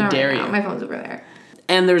 Do it. I dare you. My phone's over there.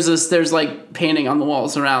 And there's painting on the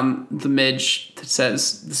walls around the Midge that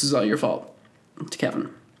says, "This is all your fault," to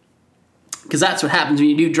Kevin. Because that's what happens when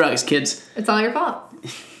you do drugs, kids. It's all your fault.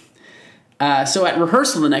 So at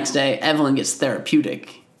rehearsal the next day, Evelyn gets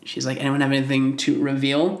therapeutic. She's like, anyone have anything to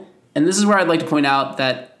reveal? And this is where I'd like to point out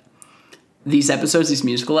that these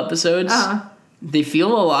musical episodes, they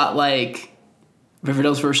feel a lot like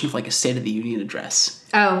Riverdale's version of a State of the Union address.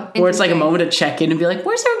 Oh, where it's a moment to check in and be like,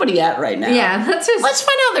 where's everybody at right now? Yeah, let's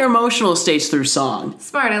find out their emotional states through song.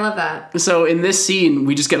 Smart, I love that. So in this scene,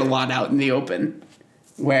 we just get a lot out in the open,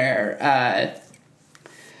 where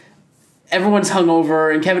everyone's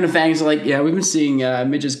hungover, and Kevin and Fangs are like, yeah, we've been seeing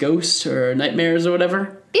Midge's ghosts or nightmares or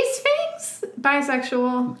whatever. Is Fangs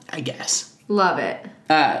bisexual? I guess. Love it.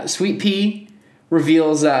 Sweet Pea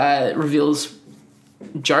reveals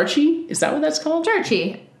Jarchi? Is that what that's called?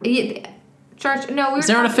 Jarchi. No, is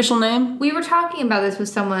there an official name? We were talking about this with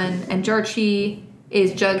someone, and Jarchi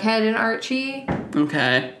is Jughead and Archie.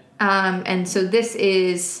 Okay. And so this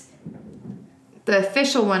is the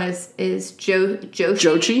official one is Jochi.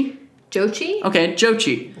 Jochi? Jochi? Okay,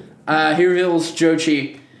 Jochi. He reveals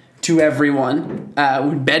Jochi to everyone.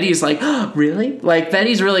 When Betty's like, oh, really? Like,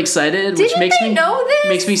 Betty's really excited, which know this?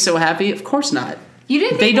 Makes me so happy. Of course not. You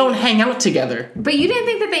didn't they don't hang out together. But you didn't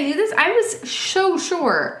think that they knew this? I was so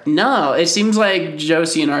sure. No, it seems like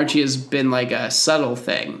Josie and Archie has been like a subtle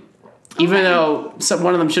thing. Even though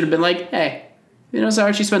one of them should have been like, hey, you know, so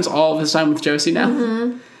Archie spends all of his time with Josie now.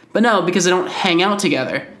 Mm-hmm. But no, because they don't hang out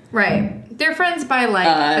together. Right. They're friends by,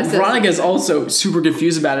 like, Veronica's also super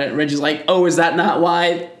confused about it. Reggie's like, oh, is that not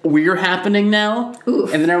why we're happening now?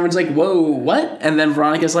 Oof. And then everyone's like, whoa, what? And then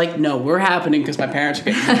Veronica's like, no, we're happening because my parents are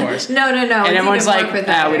getting divorced. No. And everyone's like,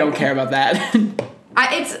 we don't care about that.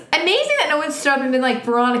 It's amazing that no one stood up and been like,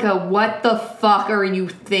 Veronica, what the fuck are you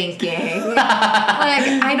thinking? Like,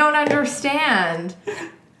 I don't understand.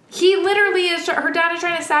 He literally is, her dad is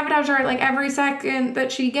trying to sabotage her like every second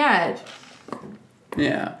that she gets.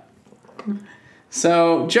 Yeah.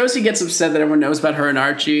 So Josie gets upset that everyone knows about her and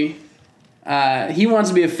Archie. He wants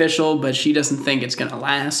to be official, but she doesn't think it's going to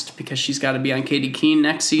last because she's got to be on Katie Keene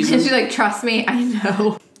next season. She's like, trust me, I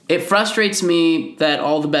know. It frustrates me that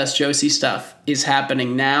all the best Josie stuff is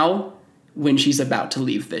happening now when she's about to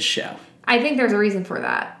leave this show. I think there's a reason for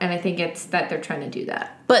that, and I think it's that they're trying to do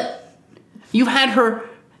that. But you've had her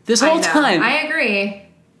this whole time. I agree.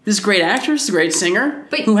 This great actress, great singer,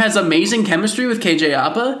 who has amazing chemistry with KJ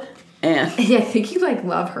Apa, and... Yeah, I think you, like,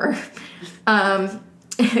 love her. John's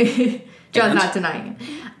not denying it.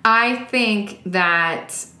 I think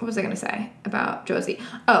that... What was I going to say about Josie?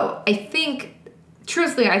 Oh, I think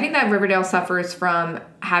that Riverdale suffers from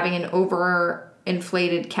having an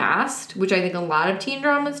overinflated cast, which I think a lot of teen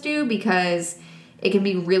dramas do, because it can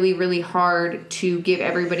be really, really hard to give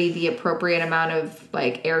everybody the appropriate amount of,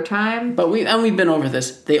 like, airtime. But we've been over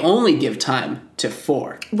this. They only give time to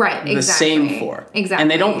 4. Right, exactly. The same 4. Exactly. And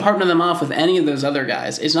they don't partner them off with any of those other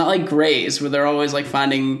guys. It's not like Grey's, where they're always, like,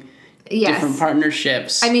 finding... Yes. Different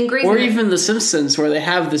partnerships. I mean, Grey's or even The Simpsons, where they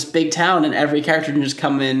have this big town and every character can just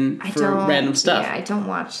come in for random stuff. Yeah, I don't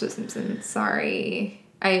watch The Simpsons. Sorry.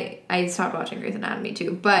 I stopped watching Grey's Anatomy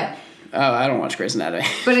too, but... Oh, I don't watch Grey's Anatomy.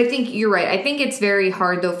 But I think you're right. I think it's very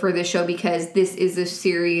hard, though, for this show because this is a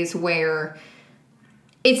series where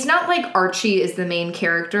it's not like Archie is the main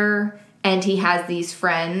character and he has these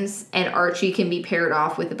friends, and Archie can be paired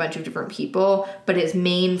off with a bunch of different people, but his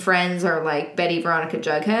main friends are like Betty, Veronica,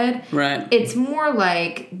 Jughead. Right. It's more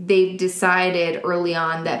like they've decided early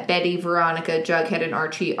on that Betty, Veronica, Jughead, and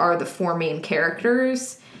Archie are the 4 main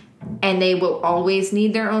characters, and they will always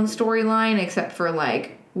need their own storyline except for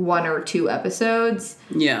like 1 or 2 episodes.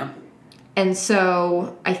 Yeah. And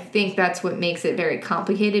so I think that's what makes it very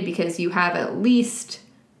complicated because you have at least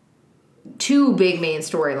 2 big main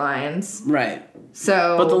storylines. Right.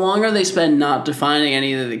 So, but the longer they spend not defining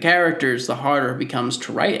any of the characters, the harder it becomes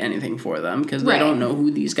to write anything for them because they don't know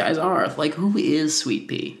who these guys are. Like, who is Sweet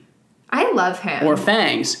Pea? I love him. Or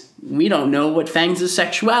Fangs. We don't know what Fangs'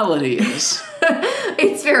 sexuality is.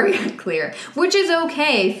 It's very unclear, which is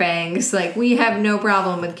okay, Fangs. Like, we have no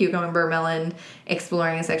problem with Cucumber Melon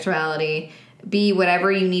exploring sexuality. Be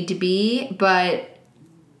whatever you need to be, but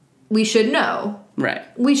we should know. Right.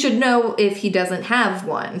 We should know if he doesn't have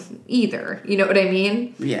one either. You know what I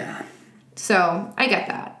mean? Yeah. So, I get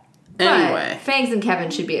that. Anyway. But Fangs and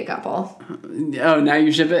Kevin should be a couple. Oh, now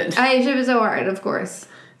you ship it? I ship it so hard, of course.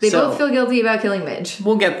 They both feel guilty about killing Midge.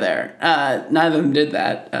 We'll get there. Neither of them did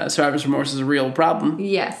that. Survivor's remorse is a real problem.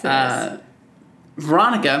 Yes, it is.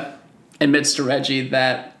 Veronica admits to Reggie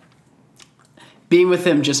that being with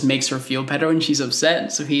him just makes her feel better when she's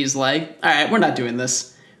upset. So he's like, all right, we're not doing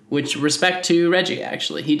this. Which, respect to Reggie,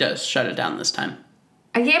 actually. He does shut it down this time.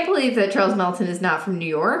 I can't believe that Charles Melton is not from New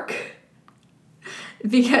York.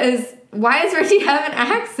 Because why does Reggie have an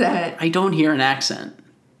accent? I don't hear an accent.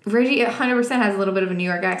 Reggie 100% has a little bit of a New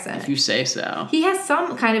York accent. If you say so. He has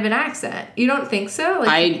some kind of an accent. You don't think so?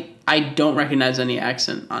 Like, I don't recognize any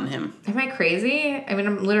accent on him. Am I crazy? I mean,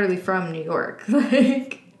 I'm literally from New York.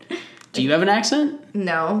 Like, do you have an accent?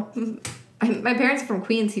 No. My parents are from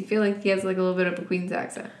Queens. You feel like he has like a little bit of a Queens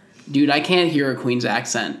accent. Dude, I can't hear a Queens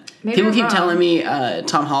accent. Maybe People I'm keep wrong. telling me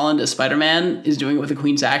Tom Holland as Spider-Man is doing it with a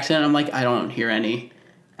Queens accent. I'm like, I don't hear any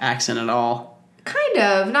accent at all. Kind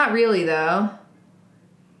of. Not really, though.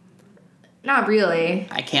 Not really.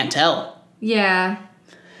 I can't tell. Yeah.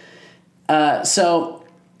 So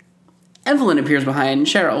Evelyn appears behind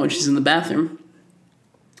Cheryl when she's in the bathroom.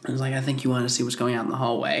 I was like, I think you want to see what's going on in the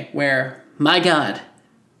hallway. Where, my God,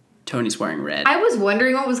 Tony's wearing red. I was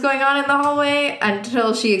wondering what was going on in the hallway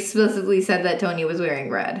until she explicitly said that Tony was wearing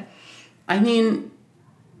red. I mean,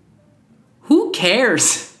 who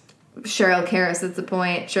cares? Cheryl cares, that's the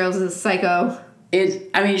point. Cheryl's a psycho.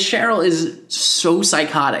 Cheryl is so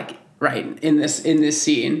psychotic right, in this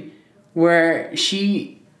scene, where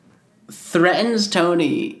she threatens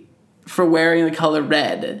Tony for wearing the color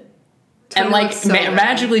red. Tony and, like,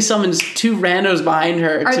 magically summons two randos behind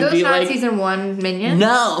her Are to those be not like... season 1 minions?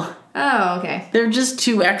 No. Oh, okay. They're just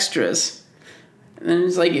two extras. And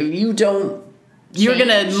it's like, if you don't... You're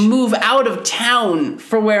gonna move out of town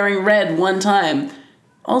for wearing red one time.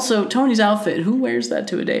 Also, Tony's outfit, who wears that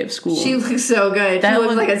to a day of school? She looks so good. She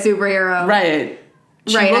looks like a superhero. Right.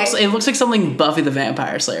 It looks like something Buffy the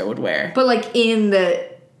Vampire Slayer would wear. But, like, in the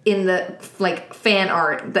like, fan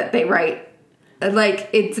art that they write, like,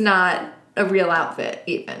 it's not a real outfit,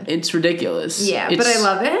 even. It's ridiculous. Yeah, but I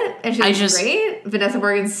love it. And she looks great. Vanessa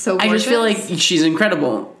Morgan's so gorgeous. I just feel like she's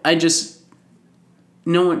incredible.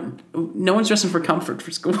 No one's dressing for comfort for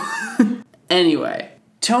school. Anyway,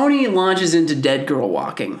 Tony launches into Dead Girl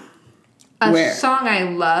Walking. A song I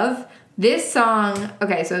love. This song...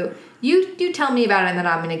 Okay, so you tell me about it, and then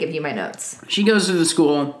I'm going to give you my notes. She goes to the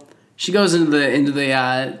school. She goes into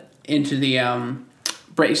the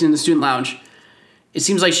breaks in the student lounge. It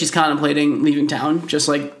seems like she's contemplating leaving town, just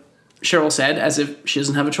like Cheryl said, as if she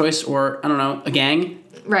doesn't have a choice or, I don't know, a gang.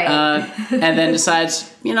 Right. And then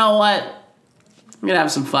decides, you know what? I'm going to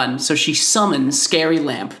have some fun. So she summons Scary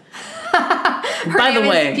Lamp. By the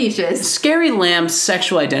way, Scary Lamp's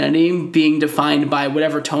sexual identity being defined by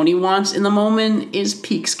whatever Tony wants in the moment is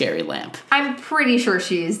peak Scary Lamp. I'm pretty sure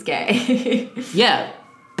she's gay. Yeah,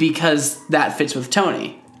 because that fits with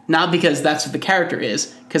Tony. Not because that's what the character is,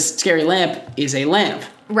 because Scary Lamp is a lamp.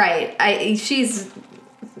 Right.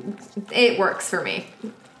 It works for me.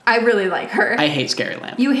 I really like her. I hate Scary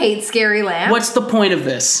Lamp. You hate Scary Lamp? What's the point of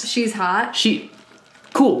this? She's hot.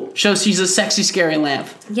 Cool. So she's a sexy Scary Lamp.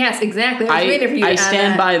 Yes, exactly. I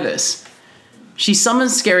stand by this. She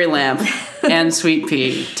summons Scary Lamp and Sweet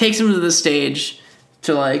Pea, takes him to the stage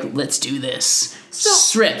to, like, let's do this.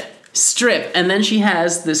 Strip. And then she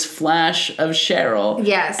has this flash of Cheryl.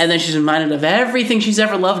 Yes. And then she's reminded of everything she's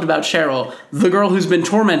ever loved about Cheryl, the girl who's been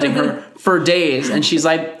tormenting her for days. And she's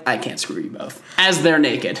like, I can't screw you both. As they're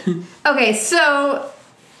naked. Okay, so...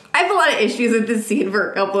 I have a lot of issues with this scene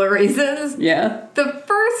for a couple of reasons. Yeah? The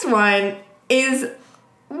first one is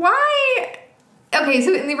why... Okay,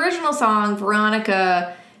 so in the original song,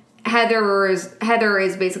 Veronica, Heather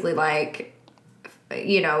is basically like,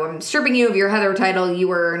 you know, I'm stripping you of your Heather title.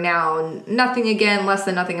 You are now nothing again, less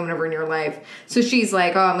than nothing I'm going to ruin your life. So she's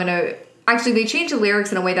like, oh, I'm going to... Actually, they changed the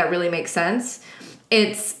lyrics in a way that really makes sense.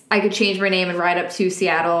 It's, I could change my name and ride up to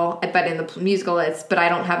Seattle, but in the musical it's, but I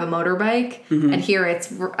don't have a motorbike. Mm-hmm. And here it's,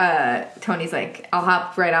 Tony's like, I'll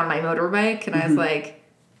hop right on my motorbike. And I was like,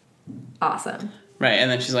 awesome. Right, and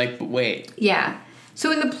then she's like, but wait. Yeah.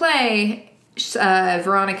 So in the play,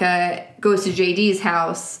 Veronica goes to JD's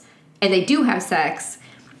house, and they do have sex.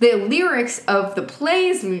 The lyrics of the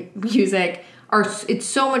play's music it's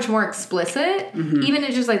so much more explicit, mm-hmm. even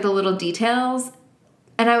in just like the little details.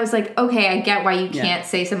 And I was like, okay, I get why you can't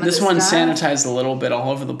say some of this stuff. This one sanitized a little bit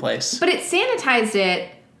all over the place. But it sanitized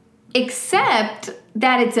it, except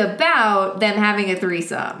that it's about them having a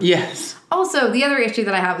threesome. Yes. Also, the other issue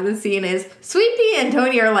that I have with the scene is Sweet Pea and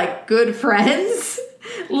Tony are, like, good friends.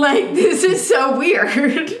 Like, this is so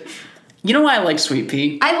weird. You know why I like Sweet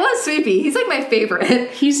Pea? I love Sweet Pea. He's, like, my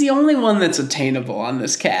favorite. He's the only one that's attainable on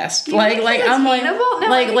this cast. I'm like, what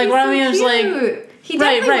I mean is, like... He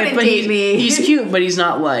definitely wouldn't date me. He's cute, but he's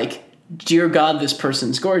not like, dear God, this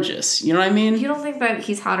person's gorgeous. You know what I mean? You don't think that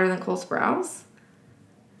he's hotter than Cole Sprouse?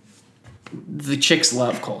 The chicks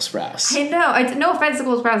love Cole Sprouse. I know. No offense to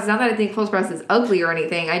Cole Sprouse. It's not that I think Cole Sprouse is ugly or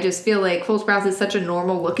anything. I just feel like Cole Sprouse is such a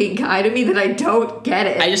normal-looking guy to me that I don't get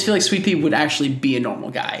it. I just feel like Sweet Pea would actually be a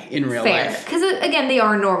normal guy in real life. Because, again, they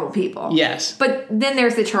are normal people. Yes. But then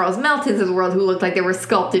there's the Charles Meltons of the world who look like they were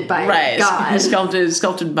sculpted by God.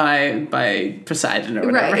 Sculpted by Poseidon or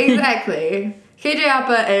whatever. Right, exactly. KJ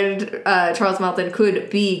Apa and Charles Melton could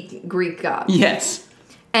be Greek gods. Yes.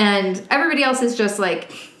 And everybody else is just, like...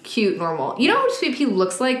 cute, normal. You know what Sweet Pea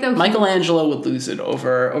looks like, though? Michelangelo would lose it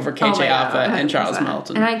over KJ Apa and Charles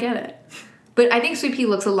Melton. And I get it. But I think Sweet Pea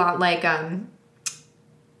looks a lot like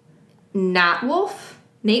Nat Wolff?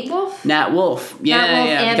 Nate Wolff? Nat Wolff. Yeah.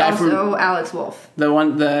 And also Alex Wolff. The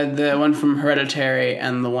one from Hereditary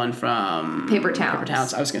and the one from... Paper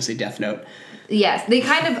Towns. I was going to say Death Note. Yes. They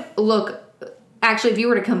kind of look... Actually, if you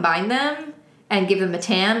were to combine them and give them a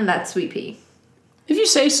tan, that's Sweet Pea. If you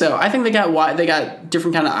say so. I think they got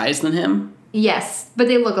different kind of eyes than him. Yes, but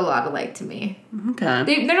they look a lot alike to me. Okay.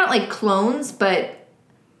 They're not like clones, but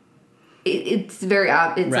it's very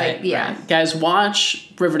it's right, like, yeah. Right. Guys,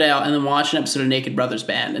 watch Riverdale and then watch an episode of Naked Brothers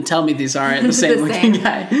Band and tell me these aren't the same looking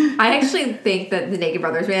guy. I actually think that the Naked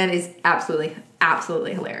Brothers Band is absolutely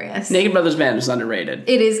hilarious. Naked Brothers Band is underrated.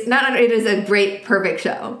 It is not. It is a great, perfect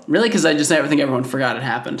show. Really? Because I think everyone forgot it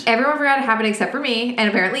happened. Everyone forgot it happened except for me and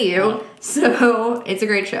apparently you. Oh. So it's a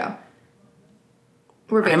great show.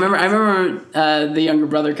 I remember the younger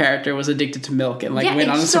brother character was addicted to milk and went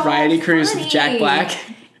on a sobriety cruise with Jack Black.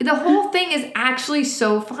 The whole thing is actually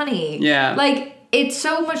so funny. Yeah. It's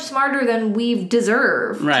so much smarter than we've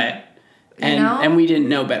deserved. Right. And we didn't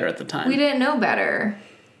know better at the time. We didn't know better.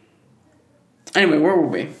 Anyway, where were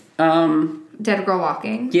we? Dead Girl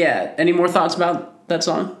Walking. Yeah. Any more thoughts about that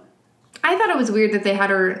song? I thought it was weird that they had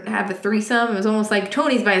her have a threesome. It was almost like,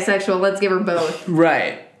 Tony's bisexual, let's give her both.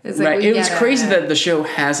 Right. It's right. It was crazy that the show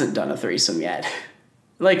hasn't done a threesome yet.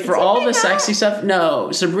 For all the sexy stuff,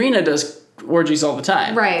 no. Sabrina does orgies all the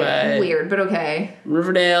time. Right. Weird, but okay.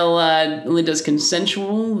 Riverdale only does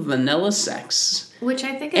consensual vanilla sex. Which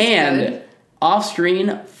I think is good. And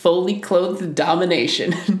off-screen, fully clothed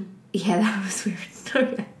domination. Yeah, that was weird.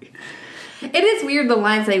 Okay. It is weird the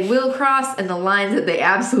lines they will cross and the lines that they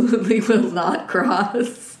absolutely will not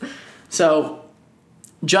cross. So,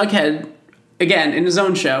 Jughead, again, in his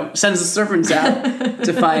own show, sends the servants out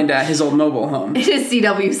to find his old mobile home. It is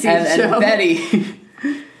CWC's show.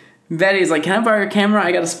 And Betty's like, can I borrow your camera?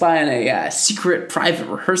 I got to spy on a secret private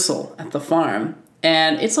rehearsal at the farm.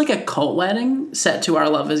 And it's like a cult wedding set to Our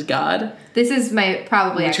Love Is God. This is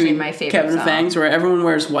actually my favorite Kevin song. and Fangs, where everyone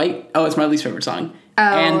wears white. Oh, it's my least favorite song. Oh.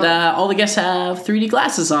 And all the guests have 3D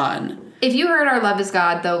glasses on. If you heard Our Love Is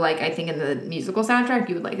God, though, I think in the musical soundtrack,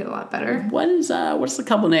 you would like it a lot better. What's the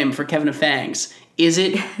couple name for Kevin and Fangs? Is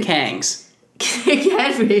it Kangs? It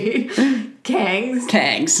can be. Kangs.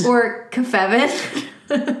 Kangs. Or Kefevin.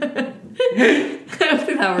 I don't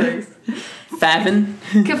think that works. Favin?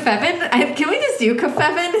 Kefevin? Can we just do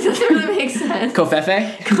Kefevin? It doesn't really make sense.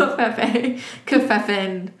 Kofefe?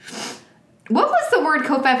 Kefevin. What was the word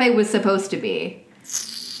Kofefe was supposed to be?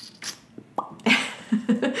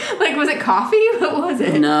 Was it coffee? What was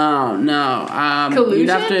it? No. Collusion? You'd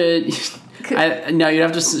have to... you'd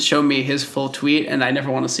have to show me his full tweet, and I never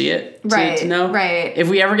want to see it to know. Right. If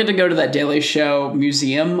we ever get to go to that Daily Show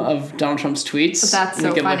museum of Donald Trump's tweets, that's so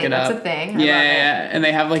we can funny. Look it That's up. a thing. Yeah. And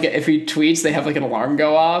they have if he tweets, they have an alarm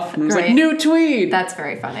go off, and it's new tweet. That's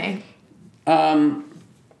very funny.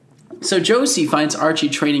 So Josie finds Archie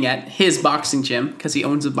training at his boxing gym because he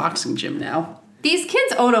owns a boxing gym now. These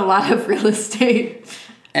kids own a lot of real estate.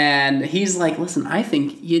 And he's like, listen, I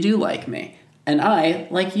think you do like me. And I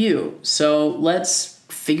like you. So let's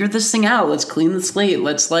figure this thing out. Let's clean the slate.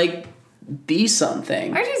 Let's, be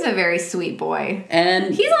something. Archie's a very sweet boy.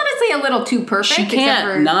 And he's honestly a little too perfect. She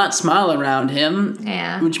can't not smile around him.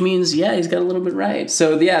 Yeah. Which means, he's got a little bit right.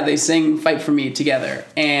 So, they sing Fight For Me together.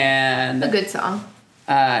 And... a good song.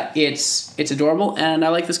 It's adorable, and I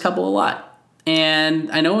like this couple a lot.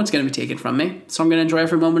 And I know it's going to be taken from me, so I'm going to enjoy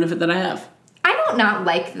every moment of it that I have. I don't not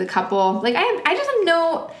like the couple. I just have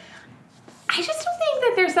no... I just don't think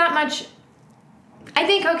that there's that much... I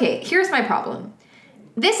think, okay, here's my problem.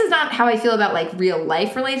 This is not how I feel about, real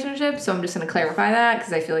life relationships, so I'm just going to clarify that,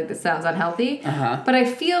 because I feel like this sounds unhealthy. Uh-huh. But I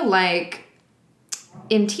feel like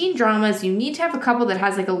in teen dramas, you need to have a couple that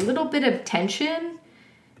has, a little bit of tension.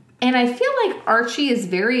 And I feel like Archie is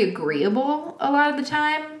very agreeable a lot of the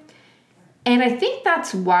time. And I think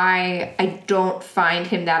that's why I don't find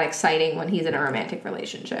him that exciting when he's in a romantic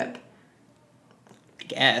relationship. I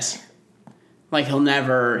guess. He'll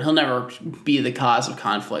never be the cause of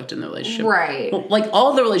conflict in the relationship. Right. Well,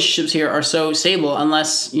 all the relationships here are so stable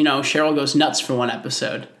unless, Cheryl goes nuts for one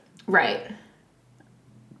episode. Right.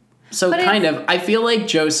 So I feel like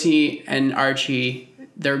Josie and Archie,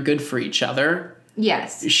 they're good for each other.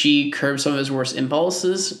 Yes. She curbs some of his worst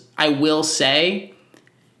impulses. I will say,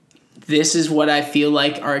 this is what I feel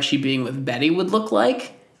like Archie being with Betty would look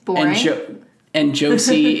like. Boring. And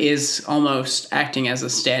Josie is almost acting as a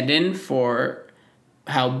stand-in for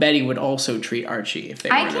how Betty would also treat Archie if they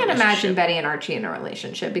were in a relationship. I can't imagine Betty and Archie in a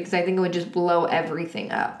relationship because I think it would just blow everything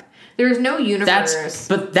up. There's no universe.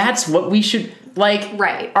 But that's what we should...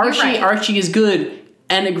 Right. Archie is good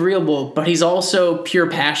and agreeable, but he's also pure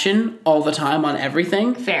passion all the time on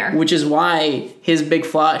everything. Fair. Which is why his big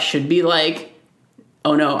flaw should be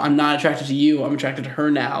oh no, I'm not attracted to you, I'm attracted to her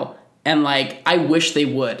now. And I wish they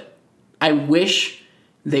would. I wish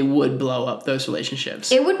they would blow up those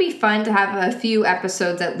relationships. It would be fun to have a few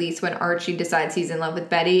episodes at least when Archie decides he's in love with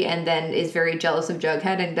Betty and then is very jealous of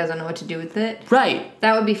Jughead and doesn't know what to do with it. Right.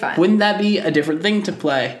 That would be fun. Wouldn't that be a different thing to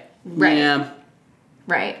play? Right. Yeah.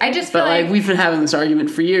 Right. I just feel But, like, we've been having this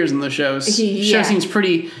argument for years in the shows. The show seems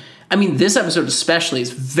pretty... I mean, this episode especially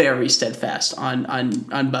is very steadfast on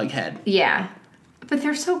Bughead. Yeah. But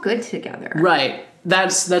they're so good together. Right.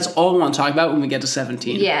 That's all I want to talk about when we get to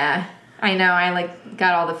 17. Yeah. I know. I, like,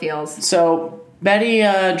 got all the feels. So... Betty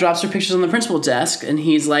drops her pictures on the principal's desk, and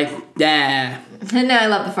he's like, nah. No, I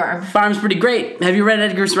love the farm. Farm's pretty great. Have you read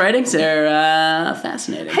Edgar's writings? They're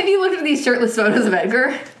fascinating. Have you looked at these shirtless photos of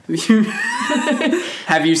Edgar?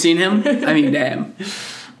 Have you seen him? I mean, damn.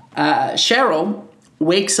 Cheryl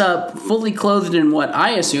wakes up fully clothed in what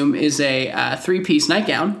I assume is a three-piece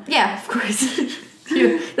nightgown. Yeah, of course.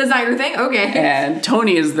 That's not your thing? Okay. And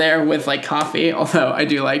Tony is there with, like, coffee, although I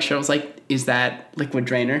do like Cheryl's like, is that liquid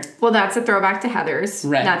drainer? Well, that's a throwback to Heather's.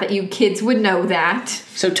 Right. Not that you kids would know that.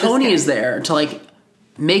 So Tony is there to, like,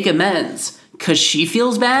 make amends because she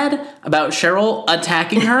feels bad about Cheryl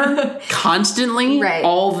attacking her constantly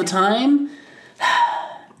all the time.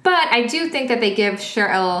 But I do think that they give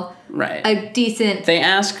Cheryl a decent They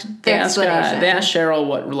ask explanation. Cheryl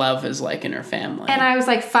what love is like in her family. And I was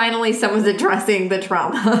like, finally someone's addressing the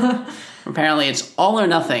trauma. Apparently it's all or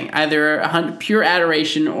nothing. Either pure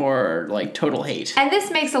adoration or, like, total hate. And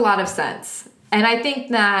this makes a lot of sense. And I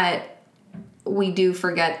think that we do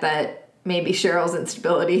forget that maybe Cheryl's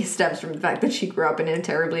instability stems from the fact that she grew up in a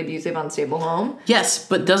terribly abusive, unstable home. Yes,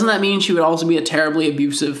 but doesn't that mean she would also be a terribly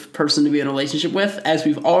abusive person to be in a relationship with, as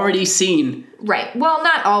we've already seen? Right. Well,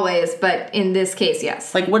 not always, but in this case,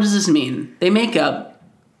 yes. Like, what does this mean? They make up,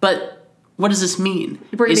 but what does this mean?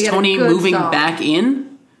 Is Tony moving back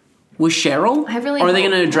in with Cheryl? Or are they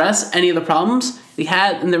going to address any of the problems they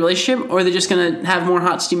had in the relationship, or are they just going to have more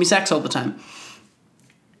hot, steamy sex all the time?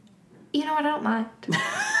 You know what? I don't mind.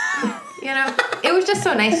 You know, it was just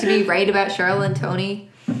so nice to be right about Cheryl and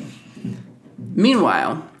Tony.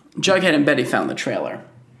 Meanwhile, Jughead and Betty found the trailer.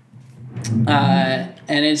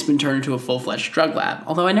 And it's been turned into a full-fledged drug lab.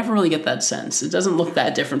 Although I never really get that sense. It doesn't look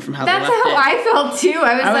that different from how they left it. That's how I felt, too.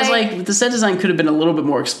 I was like, the set design could have been a little bit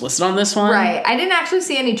more explicit on this one. Right. I didn't actually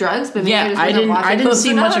see any drugs, but maybe I didn't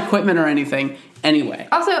see much equipment or anything. Anyway.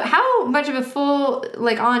 Also, how much of a full,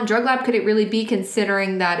 like, on drug lab could it really be,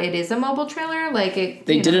 considering that it is a mobile trailer? Like, it...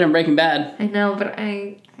 They did it in Breaking Bad. I know, but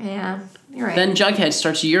yeah, you're right. Then Jughead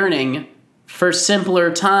starts yearning for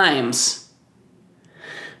simpler times.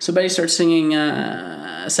 So Betty starts singing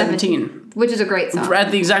 17. Which is a great song. At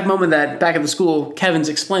the exact moment that, back at the school, Kevin's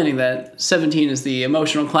explaining that 17 is the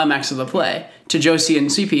emotional climax of the play to Josie and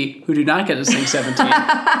CP, who do not get to sing 17.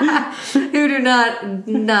 Who do not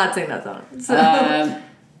sing that song. So.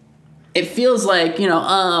 It feels like,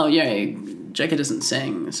 Jughead doesn't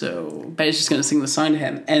sing, so Betty's just going to sing the song to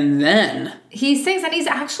him. And then... He sings, and he's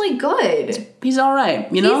actually good. He's all right,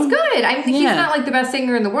 He's good. I mean, he's not, like, the best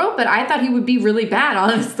singer in the world, but I thought he would be really bad,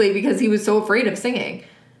 honestly, because he was so afraid of singing.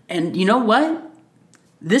 And you know what?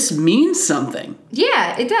 This means something.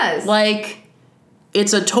 Yeah, it does. Like,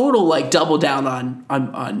 it's a total, like, double down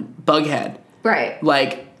on Bughead. Right.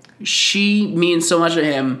 Like, she means so much to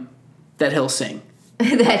him that he'll sing.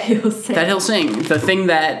 That he'll sing. The thing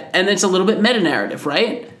that... And it's a little bit meta-narrative,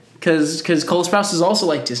 right? Because Cole Sprouse is also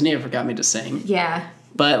like, Disney never got me to sing. Yeah.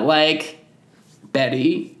 But, like,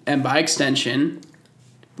 Betty, and by extension,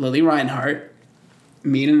 Lily Reinhart,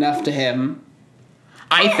 mean enough to him...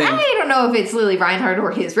 I think... I don't know if it's Lily Reinhart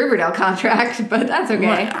or his Riverdale contract, but that's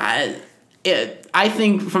okay. I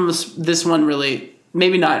think from this one, really,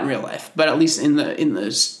 maybe not in real life, but at least in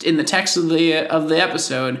the text of the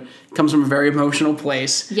episode, comes from a very emotional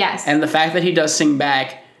place. Yes. And the fact that he does sing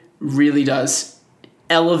back really does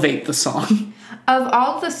elevate the song. Of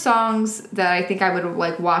all the songs that I think I would,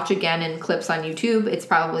 like, watch again in clips on YouTube, it's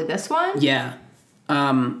probably this one. Yeah.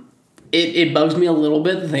 It bugs me a little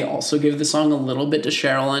bit that they also give the song a little bit to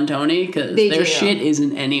Cheryl and Tony, because their shit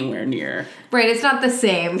isn't anywhere near. Right, it's not the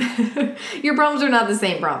same. Your problems are not the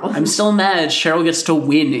same problems. I'm still mad Cheryl gets to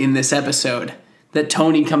win in this episode, that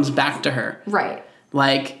Tony comes back to her. Right.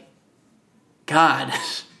 Like, God.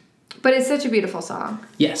 But it's such a beautiful song.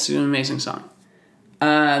 Yes, it's an amazing song.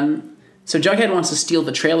 So Jughead wants to steal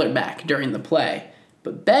the trailer back during the play.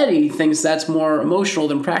 But Betty thinks that's more emotional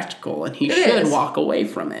than practical, and he should walk away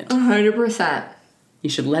from it. 100%. He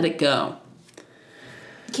should let it go.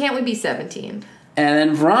 Can't we be 17? And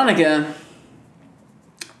then Veronica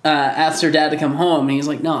asks her dad to come home, and he's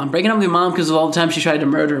like, no, I'm breaking up with your mom because of all the time she tried to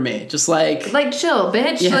murder me. Just like... Like, chill,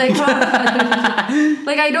 bitch. Yeah. Like,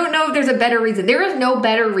 like, I don't know if there's a better reason. There is no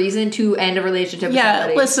better reason to end a relationship with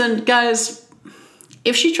somebody. Listen, guys,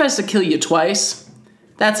 if she tries to kill you twice...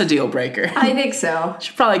 That's a deal breaker. I think so.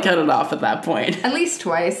 Should probably cut it off at that point. At least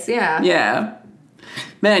twice, yeah. Yeah.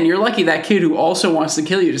 Man, you're lucky that kid who also wants to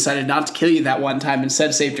kill you decided not to kill you that one time,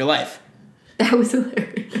 instead saved your life. That was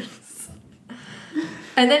hilarious.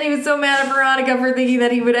 And then he was so mad at Veronica for thinking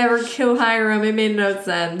that he would ever kill Hiram. It made no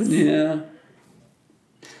sense. Yeah.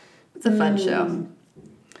 It's a fun show.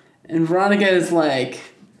 And Veronica is like,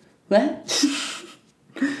 what?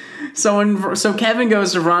 So Kevin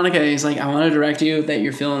goes to Veronica and he's like, I want to direct you that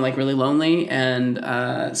you're feeling like really lonely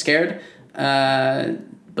and scared.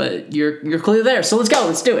 But you're clearly there, so let's go,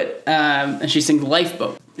 let's do it. And she sings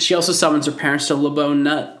Lifeboat. She also summons her parents to Le Bon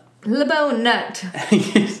Nut. Le Bon Nut.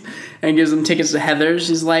 And gives them tickets to Heather's.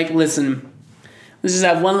 She's like, listen, let's just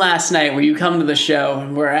have one last night where you come to the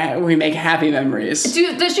show where we make happy memories.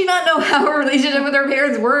 Dude, does she not know how her relationship with her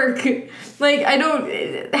parents work? Like,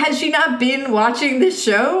 has she not been watching this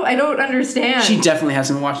show? I don't understand. She definitely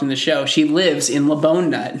hasn't been watching the show. She lives in Le Bon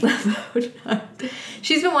Nut. Le Bon Nut.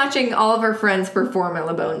 She's been watching all of her friends perform at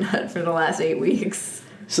Le Bon Nut for the last 8 weeks.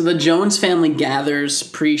 So the Jones family gathers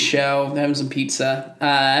pre-show. They're having some pizza.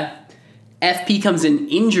 FP comes in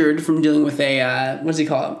injured from dealing with a, what does he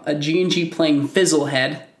call it? A G&G playing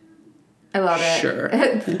Fizzlehead. I love it. Sure.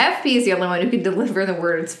 FP is the only one who can deliver the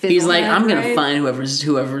words Fizzlehead. He's like, I'm going to find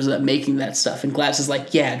whoever's making that stuff. And Gladys is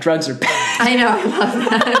like, yeah, drugs are bad. I know, I love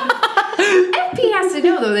that. FP has to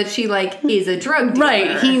know, though, that she, is a drug dealer.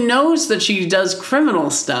 Right. He knows that she does criminal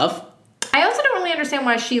stuff. I also don't really understand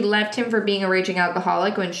why she left him for being a raging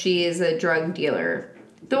alcoholic when she is a drug dealer.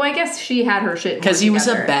 Though I guess she had her shit because he was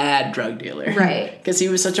a bad drug dealer. Right. Because he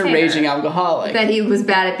was such a raging alcoholic. That he was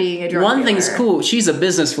bad at being a drug dealer. One thing's cool. She's a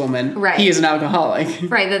businesswoman. Right. He is an alcoholic.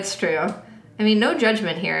 Right, that's true. I mean, no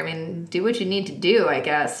judgment here. I mean, do what you need to do, I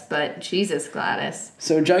guess. But Jesus, Gladys.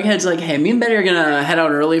 So Jughead's like, hey, me and Betty are going to head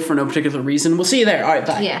out early for no particular reason. We'll see you there. All right,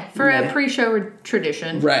 bye. Yeah, for a pre-show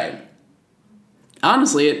tradition. Right.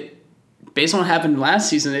 Honestly, based on what happened last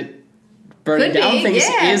season, burning down things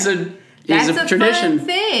is a tradition. Fun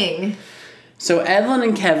thing. So Evelyn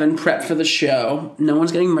and Kevin prep for the show. No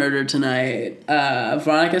one's getting murdered tonight.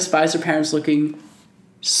 Veronica spies her parents looking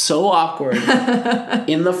so awkward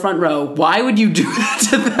in the front row. Why would you do that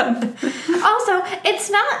to them? Also,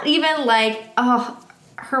 it's not even like, oh,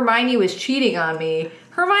 Hermione was cheating on me.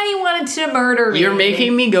 Hermione wanted to murder me. You're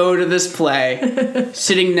making me go to this play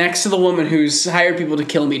sitting next to the woman who's hired people to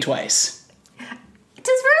kill me twice.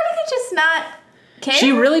 Does Veronica just not care?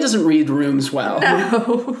 She really doesn't read rooms well.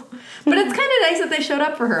 No. But it's kind of nice that they showed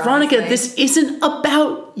up for her, Veronica, honestly. this isn't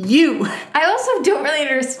about you. I also don't really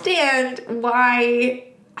understand why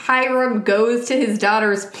Hiram goes to his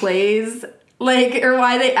daughter's plays, or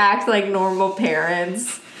why they act like normal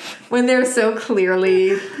parents when they're so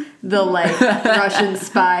clearly the, Russian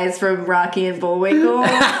spies from Rocky and Bullwinkle,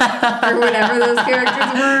 or whatever those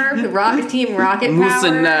characters were, Team Rocket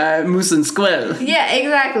Power. Moose and Squill. Yeah,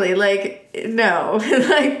 exactly. No.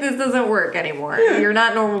 This doesn't work anymore. You're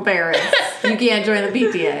not normal parents. You can't join the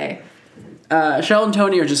PTA. Cheryl and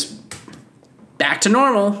Tony are just back to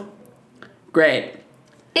normal. Great.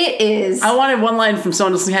 It is. I wanted one line from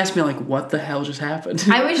someone who has to be like, what the hell just happened?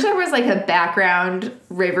 I wish there was a background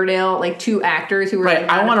Riverdale, two actors who were right.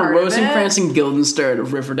 I want a Rosencrantz and Guildenstern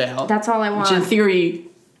of Riverdale. That's all I want. Which in theory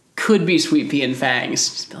could be Sweet Pea and Fangs.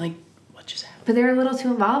 Just be like, what just happened? But they're a little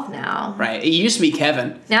too involved now. Right. It used to be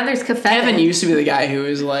Kevin. Now there's Kevin. Kevin used to be the guy who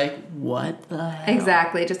was like, what the hell?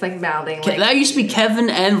 Exactly. Just mouthing. That used to be Kevin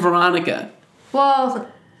and Veronica. Well.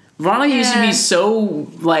 Veronica used to be so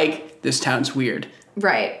this town's weird.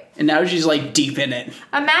 Right. And now she's deep in it.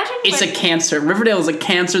 Imagine it's a cancer. Riverdale is a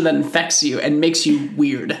cancer that infects you and makes you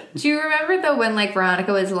weird. Do you remember though when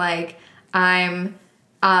Veronica was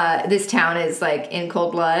this town is in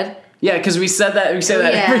cold blood? Yeah, because we say that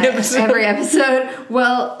every episode. Every episode.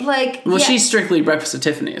 Well, she's strictly Breakfast at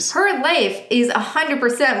Tiffany's. Her life is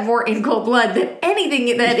 100% more in cold blood than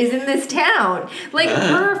anything that is in this town.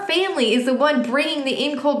 Her family is the one bringing the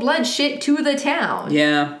in cold blood shit to the town.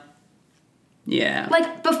 Yeah. Yeah.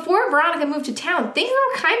 Before Veronica moved to town, things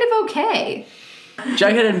were kind of okay.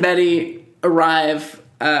 Jughead and Betty arrive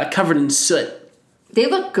covered in soot. They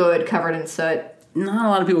look good covered in soot. Not a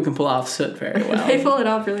lot of people can pull off soot very well. They pull it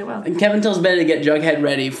off really well. And Kevin tells Betty to get Jughead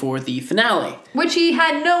ready for the finale. Which he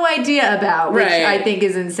had no idea about, which I think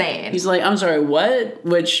is insane. He's like, I'm sorry, what?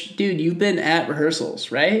 Which, dude, you've been at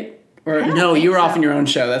rehearsals, right? Or no, you were off on your own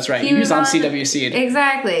show. That's right. He was on CWC.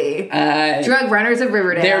 Exactly. Drug Runners of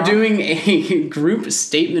Riverdale. They're doing a group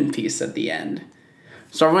statement piece at the end.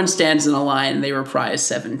 So everyone stands in a line and they reprise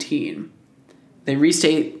 17. They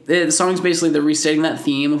restate... The song's basically they're restating that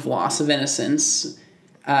theme of loss of innocence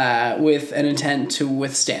with an intent to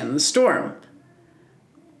withstand the storm.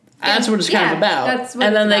 That's what it's kind of about. That's what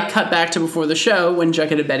and then about. They cut back to before the show when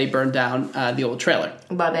Jughead and Betty burned down the old trailer.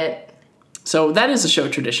 Love it. So that is a show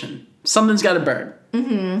tradition. Something's got to burn.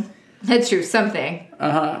 Mm-hmm. That's true. Something.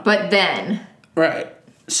 Uh-huh. But then. Right.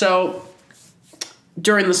 So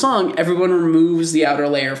during the song, everyone removes the outer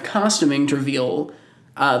layer of costuming to reveal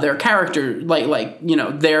their character,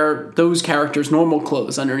 those characters' normal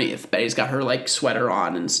clothes underneath. Betty's got her sweater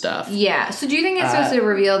on and stuff. Yeah. So do you think it's supposed to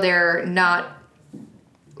reveal they're not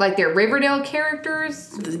they're Riverdale characters?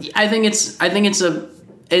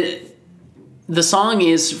 The song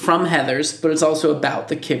is from Heather's, but it's also about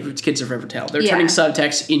the kids of Riverdale. They're turning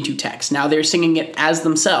subtext into text. Now they're singing it as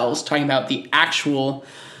themselves, talking about the actual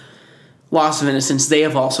loss of innocence they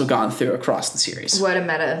have also gone through across the series. What a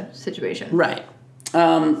meta situation. Right.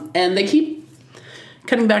 And they keep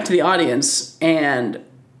cutting back to the audience, and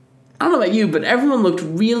I don't know about you, but everyone looked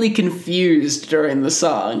really confused during the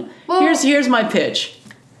song. Well, here's my pitch.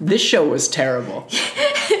 This show was terrible.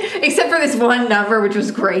 Except for this one number, which was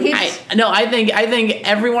great. I think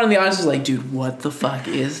everyone in the audience was like, dude, what the fuck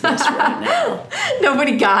is this right now?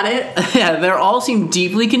 Nobody got it. Yeah, they all seemed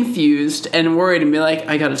deeply confused and worried and be like,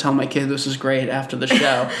 I gotta tell my kid this was great after the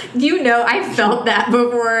show. I felt that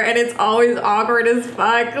before, and it's always awkward as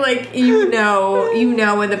fuck. You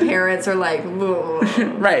know when the parents are like, whoa.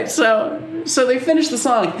 Right, so they finish the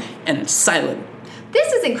song, and it's silent.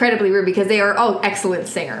 This is incredibly rude because they are all excellent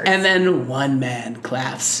singers. And then one man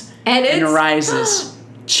claps. And rises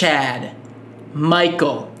Chad,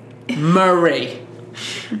 Michael, Murray.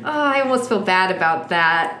 Oh, I almost feel bad about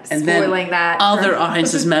that. And spoiling that. Other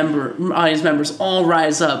audience members all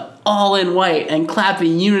rise up, all in white, and clap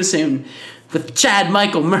in unison with Chad,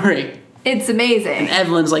 Michael, Murray. It's amazing. And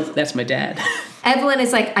Evelyn's like, that's my dad. Evelyn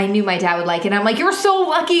is like, I knew my dad would like it. And I'm like, you're so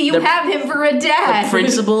lucky you have him for a dad. The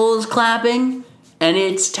principal is clapping. And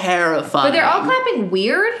it's terrifying. But they're all clapping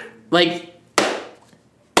weird?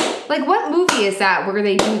 What movie is that where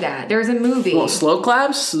they do that? There's a movie. Well, slow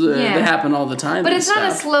claps, they happen all the time. But it's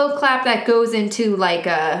not a slow clap that goes into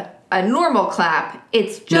a normal clap.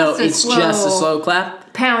 It's just just a slow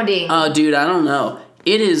clap? Pounding. Oh, dude, I don't know.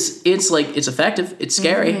 It's effective. It's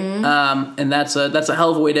scary. Mm-hmm. And that's a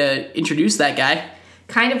hell of a way to introduce that guy.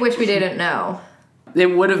 Kind of wish we didn't know. It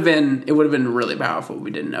would have been really powerful if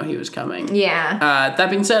we didn't know he was coming. Yeah. That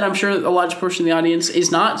being said, I'm sure a large portion of the audience is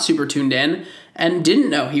not super tuned in and didn't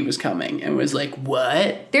know he was coming and was like,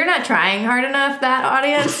 what? They're not trying hard enough, that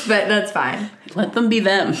audience, but that's fine. Let them be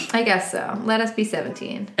them. I guess so. Let us be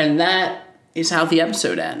 17. And that is how the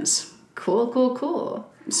episode ends. Cool.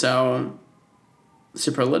 So,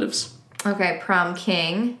 superlatives. Okay, prom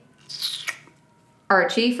king.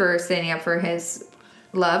 Archie for standing up for his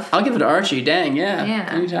love. I'll give it to Archie. Dang, yeah.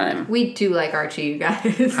 Anytime. We do like Archie, you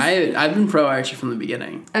guys. I've been pro Archie from the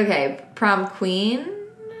beginning. Okay, prom queen.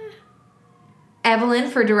 Evelyn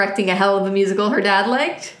for directing a hell of a musical her dad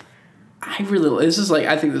liked. I think this is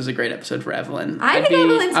a great episode for Evelyn.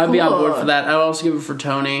 Evelyn's cool. I'd be on board for that. I would also give it for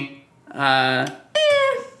Tony. No,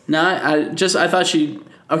 I thought she.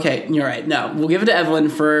 Okay, you're right. No, we'll give it to Evelyn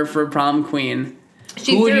for prom queen.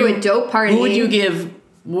 She threw a dope party. Who would you give?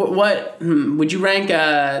 What would you rank?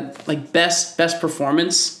 Best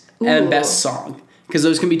performance and best song, because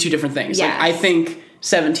those can be two different things. Yes. I think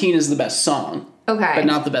 17 is the best song. Okay, but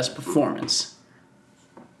not the best performance.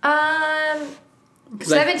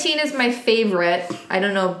 17 is my favorite. I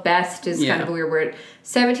don't know. Best is kind of a weird word.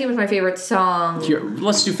 17 was my favorite song. Here,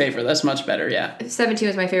 let's do favorite. That's much better. Yeah. 17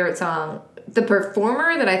 was my favorite song. The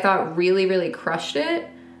performer that I thought really, really crushed it.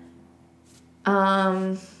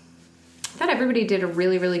 I thought everybody did a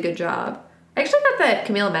really, really good job. I actually thought that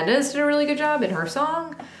Camila Mendes did a really good job in her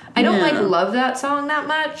song. I don't love that song that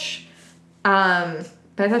much. But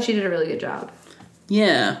I thought she did a really good job.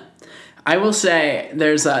 Yeah. I will say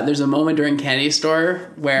there's a moment during Candy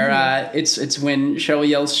Store where it's when Cheryl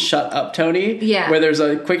yells "Shut up, Tony!" Yeah. Where there's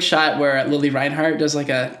a quick shot where Lily Reinhart does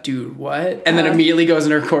dude what, and then immediately goes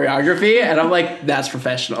in her choreography, and I'm like, that's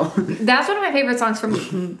professional. That's one of my favorite songs from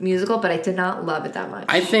the musical, but I did not love it that much.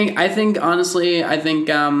 I think honestly, Dead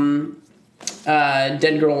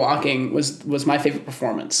Girl Walking was my favorite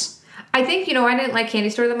performance. I think, I didn't like Candy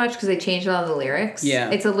Store that much because they changed a lot of the lyrics. Yeah.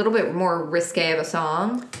 It's a little bit more risque of a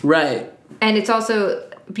song. Right. And it's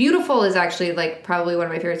also, Beautiful is actually, probably one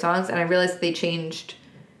of my favorite songs, and I realized they didn't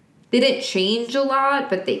change a lot,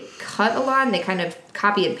 but they cut a lot, and they kind of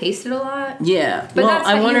copy and pasted a lot. Yeah. But that's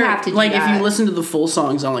how you have to do that. If you listen to the full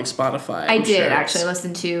songs on, Spotify. I did, actually,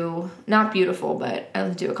 listen to, not Beautiful, but I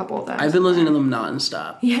listened to a couple of them. I've been listening to them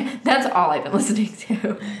nonstop. Yeah, that's all I've been listening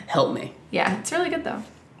to. Help me. Yeah, it's really good, though.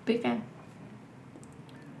 Big fan.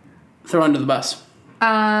 Throw under the bus.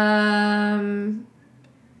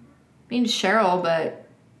 mean Cheryl, but...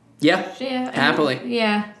 Yeah, happily.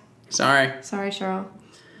 Yeah. Sorry, Cheryl.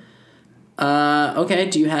 Okay,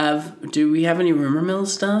 do we have any rumor mill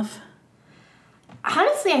stuff?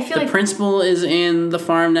 Honestly, I feel like... The principal is in the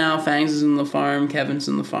farm now, Fangs is in the farm, Kevin's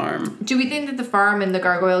in the farm. Do we think that the farm and the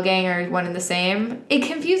Gargoyle Gang are one and the same? It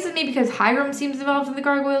confuses me because Hiram seems involved in the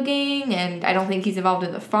Gargoyle Gang, and I don't think he's involved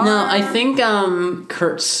in the farm. No, I think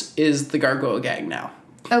Kurtz is the Gargoyle Gang now.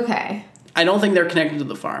 Okay. I don't think they're connected to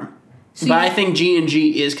the farm. But I think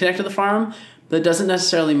G&G is connected to the farm, but it doesn't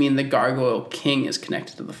necessarily mean the Gargoyle King is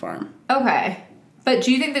connected to the farm. Okay. But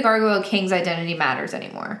do you think the Gargoyle King's identity matters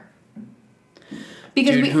anymore?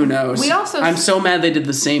 Because Dude, who knows? I'm so mad they did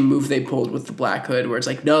the same move they pulled with the Black Hood, where it's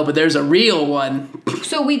like, no, but there's a real one.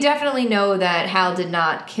 So we definitely know that Hal did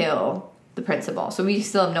not kill the principal. So we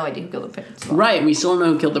still have no idea who killed the principal. Right, we still don't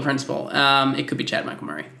know who killed the principal. It could be Chad Michael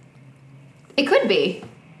Murray. It could be.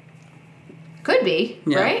 Could be,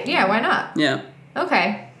 right? Yeah, why not? Yeah.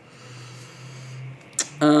 Okay.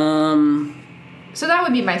 So that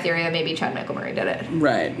would be my theory that maybe Chad Michael Murray did it.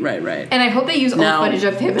 Right. And I hope they use old footage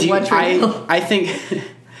of him in one trail. I think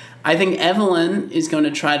Evelyn is going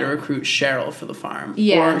to try to recruit Cheryl for the farm.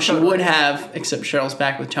 Yeah, or she would have, except Cheryl's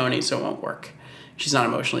back with Tony, so it won't work. She's not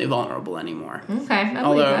emotionally vulnerable anymore. Okay,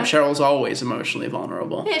 although Cheryl's always emotionally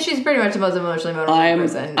vulnerable. Yeah, she's pretty much the most emotionally vulnerable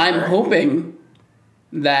person. I'm hoping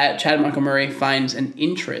that Chad Michael Murray finds an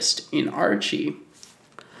interest in Archie.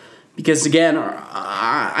 Because, again,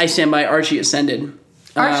 I stand by Archie ascended.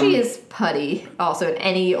 Archie is putty, also, in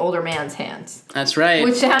any older man's hands. That's right.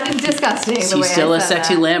 Which sounded disgusting. He's still a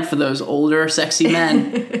sexy lamp for those older, sexy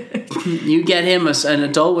men. You get him an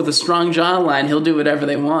adult with a strong jawline, he'll do whatever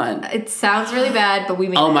they want. It sounds really bad, but we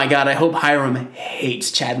mean my God, I hope Hiram hates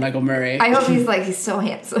Chad Michael Murray. I hope he's so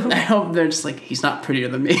handsome. I hope they're just like, he's not prettier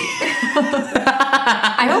than me.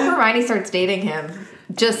 I hope Hermione starts dating him.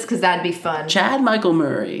 Just because that'd be fun. Chad Michael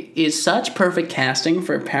Murray is such perfect casting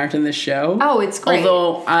for a parent in this show. Oh, it's great.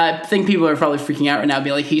 Although I think people are probably freaking out right now,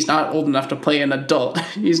 being like, he's not old enough to play an adult.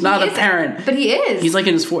 He's not a parent. But he is. He's like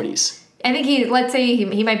in his 40s. I think let's say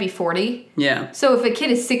he might be 40. Yeah. So if a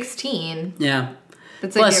kid is 16. Yeah.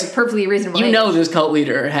 That's like a perfectly reasonable age. This cult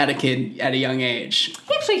leader had a kid at a young age.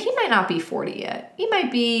 He might not be 40 yet. He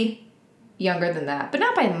might be younger than that, but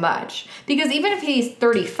not by much. Because even if he's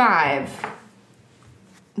 35...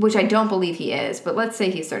 which I don't believe he is, but let's say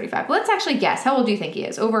he's 35. Let's actually guess. How old do you think he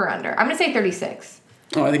is? Over or under? I'm going to say 36.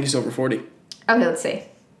 Oh, I think he's over 40. Okay, let's see.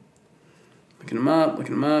 Looking him up.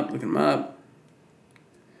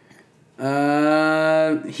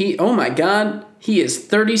 Oh my God. He is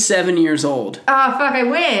 37 years old. Oh, fuck, I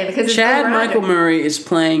win. Because Chad Michael Murray is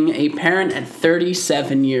playing a parent at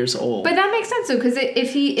 37 years old. But that makes sense, though, because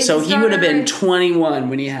if he... So he would have been 21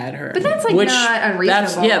 when he had her. But that's, not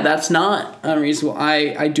unreasonable. That's not unreasonable.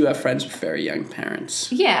 I do have friends with very young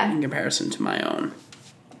parents. Yeah. In comparison to my own.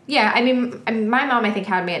 Yeah, I mean, my mom, I think,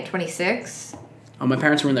 had me at 26. Oh, my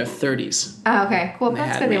parents were in their 30s. Oh, okay. Cool.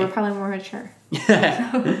 That's good. They were probably more mature.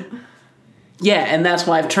 Yeah, and that's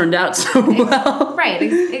why I've turned out so well. Right,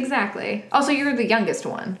 exactly. Also, you're the youngest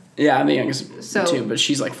one. Yeah, I'm the youngest too, but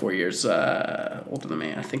she's like 4 years older than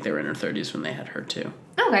me. I think they were in her 30s when they had her too.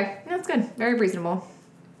 Okay, that's good. Very reasonable.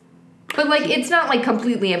 But, it's not,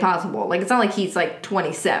 completely impossible. It's not like he's,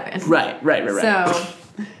 27. Right. So...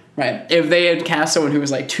 Right. If they had cast someone who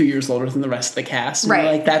was, 2 years older than the rest of the cast,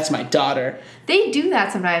 right. That's my daughter. They do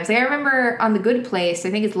that sometimes. I remember on The Good Place,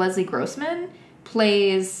 I think it's Leslie Grossman,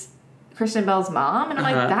 plays... Kristen Bell's mom, and I'm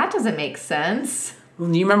like, that doesn't make sense.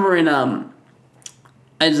 Well, do you remember in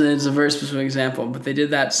it's a very specific example, but they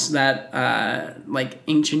did that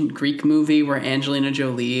ancient Greek movie where Angelina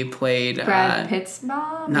Jolie played Brad Pitt's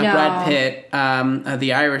mom? Not Brad Pitt,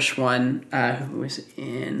 the Irish one who was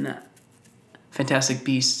in Fantastic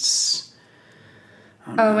Beasts.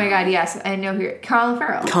 Oh my God, yes, I know who. Colin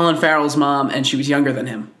Farrell. Colin Farrell's mom, and she was younger than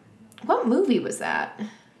him. What movie was that?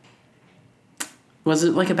 Was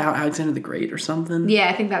it about Alexander the Great or something? Yeah,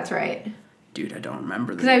 I think that's right. Dude, I don't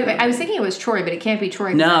remember. Because I was thinking it was Troy, but it can't be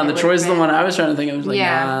Troy. No, the Troy's the one I was trying to think of.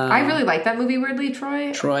 Yeah, I really like that movie, weirdly,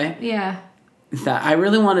 Troy. Troy? Yeah. That I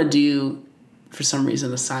really want to do, for some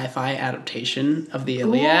reason, a sci-fi adaptation of the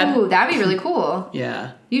Iliad. Ooh, that'd be really cool.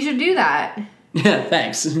 Yeah. You should do that. Yeah,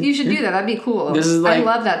 thanks. You should do that. That'd be cool. This is I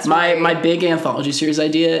love that story. My big anthology series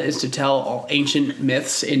idea is to tell all ancient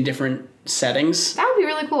myths in different settings. That would be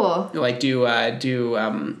really cool. Do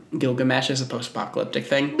Gilgamesh as a post-apocalyptic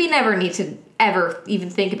thing. We never need to ever even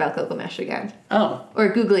think about Gilgamesh again. Oh. Or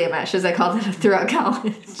Googly-amesh, as I called it throughout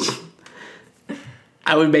college.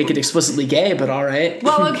 I would make it explicitly gay, but all right.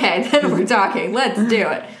 Well, okay, then we're talking. Let's do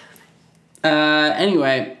it.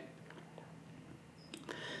 Anyway.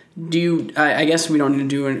 I guess we don't need to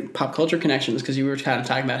do any pop culture connections because you were kind of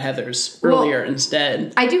talking about Heathers earlier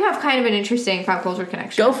instead. I do have kind of an interesting pop culture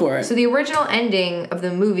connection. Go for it. So the original ending of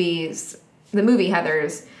the movie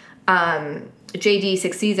Heathers, JD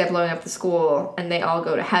succeeds at blowing up the school, and they all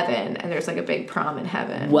go to heaven, and there's like a big prom in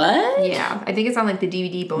heaven. What? Yeah, I think it's on like the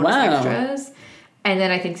DVD bonus extras, and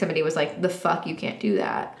then I think somebody was like, "The fuck, you can't do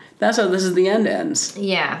that." That's how this is the end ends.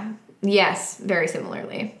 Yeah. Yes, very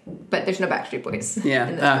similarly, but there's no Backstreet Boys. Yeah,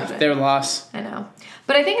 in this version. their loss. I know,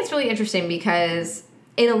 but I think it's really interesting because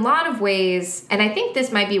in a lot of ways, and I think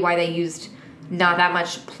this might be why they used not that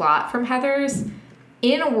much plot from Heathers.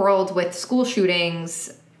 In a world with school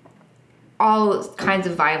shootings, all kinds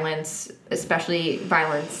of violence, especially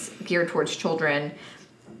violence geared towards children,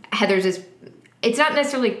 Heathers it's not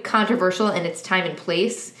necessarily controversial in its time and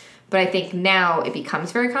place, but I think now it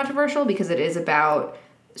becomes very controversial because it is about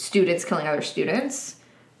students killing other students.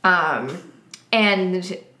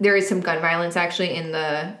 And there is some gun violence actually in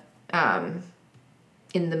the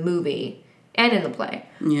movie and in the play.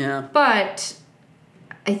 Yeah. But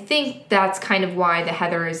I think that's kind of why the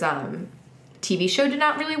Heathers TV show did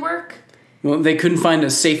not really work. Well, they couldn't find a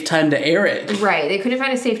safe time to air it. Right. They couldn't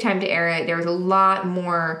find a safe time to air it. There was a lot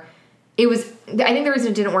more... I think the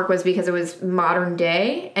reason it didn't work was because it was modern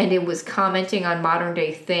day, and it was commenting on modern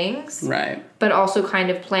day things. Right. But also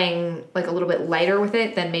kind of playing like a little bit lighter with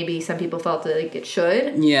it than maybe some people felt like it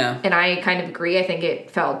should. Yeah. And I kind of agree. I think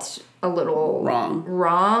it felt a little...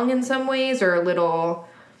 wrong in some ways, or a little...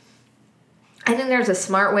 I think there's a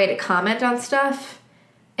smart way to comment on stuff,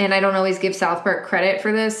 and I don't always give South Park credit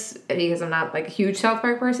for this because I'm not like a huge South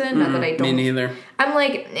Park person. Not that I don't. Me neither. I'm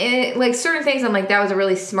like, like certain things. I'm like, that was a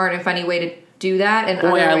really smart and funny way to do that. And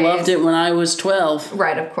boy, I loved it when I was 12.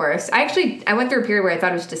 Right, of course. I went through a period where I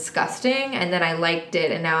thought it was disgusting, and then I liked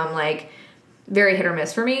it, and now I'm like, very hit or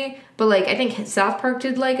miss for me. But like, I think South Park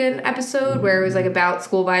did like an episode where it was like about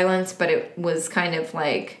school violence, but it was kind of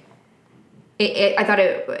like. I thought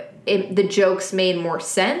the jokes made more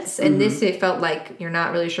sense, and this it felt like you're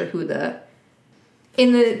not really sure who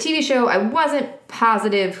in the TV show. I wasn't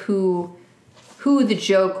positive who the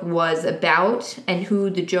joke was about and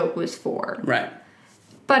who the joke was for. Right.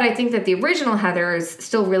 But I think that the original Heathers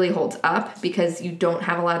still really holds up because you don't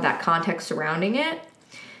have a lot of that context surrounding it,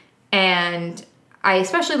 and I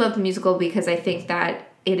especially love the musical because I think that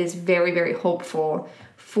it is very, very hopeful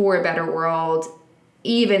for a better world.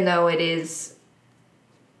 Even though it is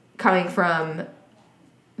coming from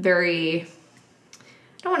very, I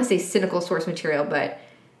don't want to say cynical source material, but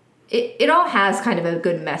it all has kind of a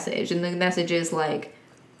good message. And the message is like,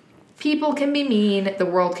 people can be mean, the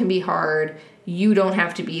world can be hard, you don't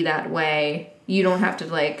have to be that way, you don't have to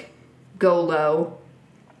like go low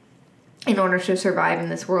in order to survive in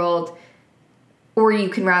this world, or you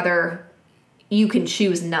can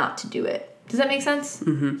choose not to do it. Does that make sense?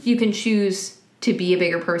 Mm-hmm. You can choose to be a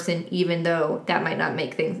bigger person, even though that might not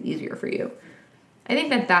make things easier for you. I think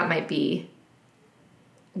that might be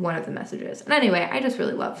one of the messages. And anyway, I just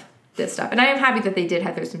really love this stuff. And I am happy that they did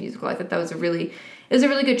Heathers the musical. I thought that was a really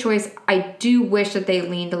good choice. I do wish that they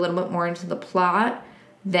leaned a little bit more into the plot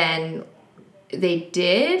than they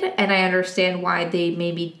did. And I understand why they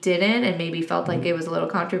maybe didn't and maybe felt like it was a little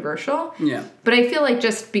controversial. Yeah. But I feel like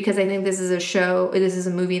just because I think this is a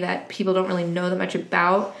movie that people don't really know that much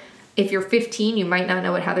about, if you're 15, you might not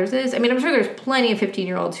know what Heathers is. I mean, I'm sure there's plenty of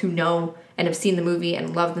 15-year-olds who know and have seen the movie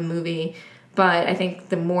and love the movie. But I think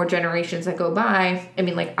the more generations that go by, I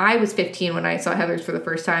mean, like, I was 15 when I saw Heathers for the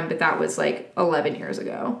first time, but that was, like, 11 years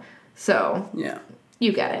ago. So, yeah,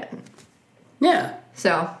 you get it. Yeah.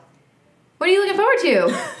 So, what are you looking forward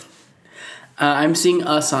to? I'm seeing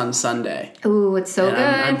Us on Sunday. Ooh, it's so good.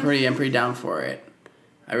 I'm pretty down for it.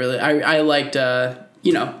 I liked, I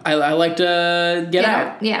liked Get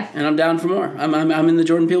Out. Yeah. And I'm down for more. I'm in the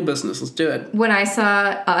Jordan Peele business. Let's do it. When I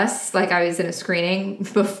saw Us, like I was in a screening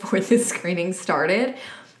before the screening started,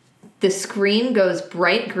 the screen goes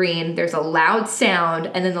bright green, there's a loud sound,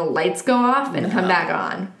 and then the lights go off and come back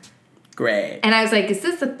on. Great. And I was like, is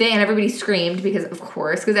this the thing? And everybody screamed because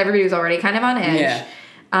everybody was already kind of on edge. Yeah.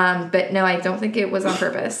 But no, I don't think it was on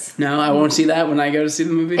purpose. No, I won't see that when I go to see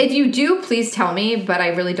the movie. If you do, please tell me, but I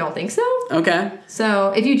really don't think so. Okay.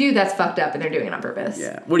 So if you do, that's fucked up and they're doing it on purpose.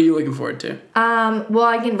 Yeah. What are you looking forward to? Well,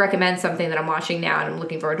 I can recommend something that I'm watching now and I'm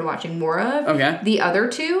looking forward to watching more of. Okay. The other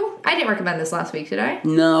two, I didn't recommend this last week, did I?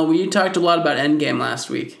 No, we talked a lot about Endgame last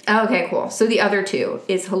week. Okay, cool. So the other two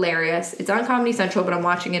is hilarious. It's on Comedy Central, but I'm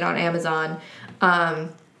watching it on Amazon.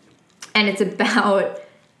 And it's about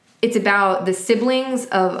the siblings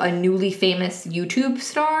of a newly famous YouTube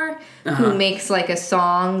star who makes like a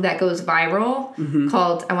song that goes viral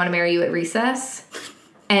called I Want to Marry You at Recess.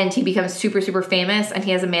 and he becomes super, super famous, and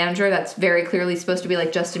he has a manager that's very clearly supposed to be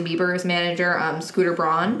like Justin Bieber's manager, Scooter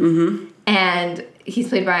Braun. Mm-hmm. And he's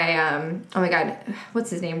played by, oh my god, what's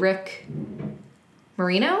his name? Rick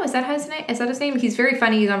Marino? Is that his name? Is that his name? He's very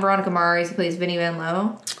funny. He's on Veronica Mars. He plays Vinny Van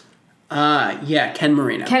Lowe. Yeah, Ken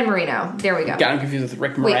Marino. Ken Marino. There we go. Got him confused with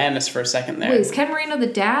Rick Moranis for a second there. Wait, is Ken Marino the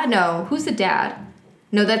dad? No. Who's the dad?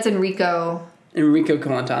 No, that's Enrico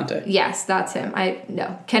Colantante. Yes, that's him.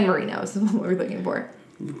 No, Ken Marino is the one we're looking for.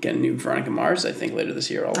 Get a new Veronica Mars, I think, later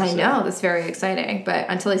this year also. I know, that's very exciting. But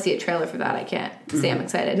until I see a trailer for that, I can't say I'm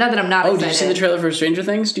excited. Not that I'm not excited. Oh, did you see the trailer for Stranger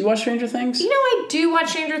Things? Do you watch Stranger Things? You know, I do watch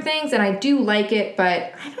Stranger Things, and I do like it,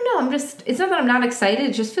 but I don't know, it's not that I'm not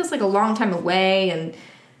excited, it just feels like a long time away, and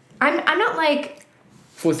I'm not like...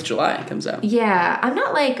 4th of July comes out. Yeah, I'm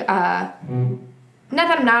not like, not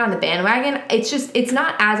that I'm not on the bandwagon, it's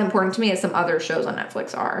not as important to me as some other shows on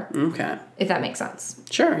Netflix are. Okay. If that makes sense.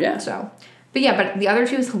 Sure, yeah. So... But yeah, but the other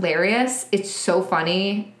two is hilarious. It's so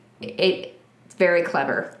funny. It's very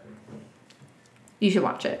clever. You should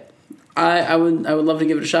watch it. I would love to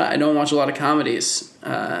give it a shot. I don't watch a lot of comedies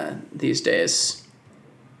these days.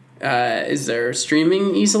 Is there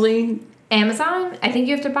streaming easily? Amazon? I think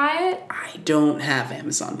you have to buy it. I don't have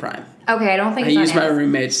Amazon Prime. Okay, I don't think it's I on use my Amazon.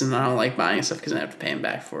 roommates, and I don't like buying stuff because I have to pay them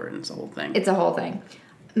back for it, and it's a whole thing. It's a whole thing.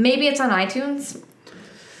 Maybe it's on iTunes.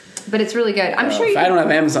 But it's really good. I'm sure if I don't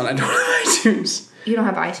have Amazon, I don't have iTunes. You don't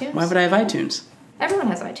have iTunes? Why would I have iTunes? Everyone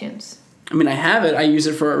has iTunes. I mean, I have it. I use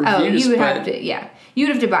it for reviews. Oh, you would have to, yeah. You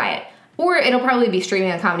would have to buy it. Or it'll probably be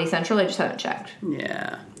streaming on Comedy Central. I just haven't checked.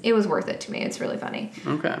 Yeah. It was worth it to me. It's really funny.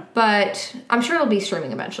 Okay. But I'm sure it'll be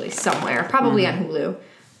streaming eventually somewhere. Probably on Hulu.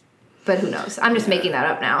 But who knows? I'm just making that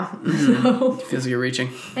up now. So, feels like you're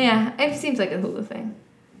reaching. Yeah, it seems like a Hulu thing.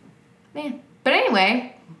 Yeah. But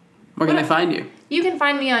anyway. Where can I find you? You can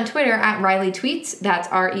find me on Twitter at Riley Tweets. That's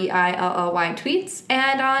REILLY Tweets.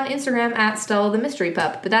 And on Instagram at Stella the Mystery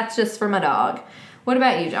Pup. But that's just for my dog. What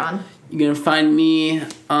about you, John? You can find me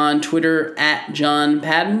on Twitter at John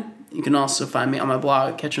Padden. You can also find me on my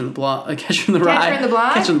blog, Catching the Rye. Catching the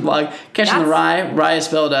blog. Catching the Rye. Rye is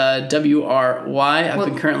spelled W-R-Y. I've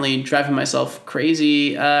been currently driving myself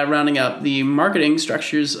crazy, rounding up the marketing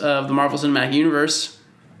structures of the Marvel Cinematic Universe.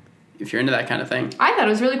 If you're into that kind of thing. I thought it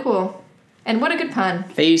was really cool. And what a good pun.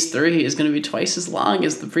 Phase 3 is going to be twice as long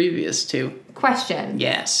as the previous two. Question.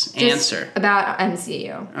 Yes. Just answer. About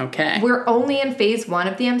MCU. Okay. We're only in phase 1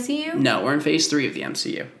 of the MCU? No, we're in phase 3 of the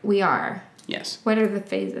MCU. We are. Yes. What are the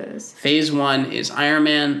phases? Phase 1 is Iron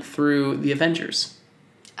Man through the Avengers.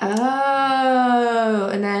 Oh,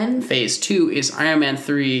 and then? Phase 2 is Iron Man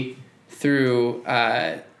 3 through,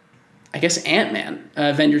 I guess, Ant-Man.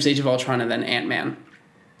 Avengers Age of Ultron and then Ant-Man.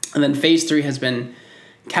 And then phase 3 has been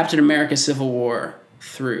Captain America Civil War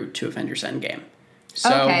through to Avengers Endgame.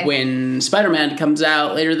 So when Spider-Man comes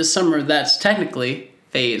out later this summer, that's technically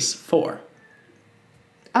phase 4.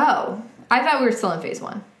 Oh, I thought we were still in phase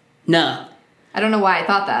 1. No. I don't know why I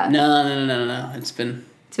thought that. No. It's been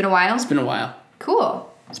a while? It's been a while.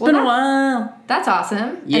 Cool. It's been a while. That's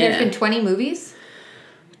awesome. Yeah. And there's been 20 movies?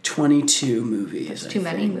 22 movies. That's too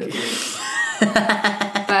many movies.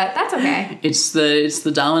 But that's okay. It's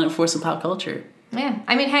the dominant force of pop culture. Yeah.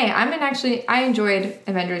 I mean, hey, I enjoyed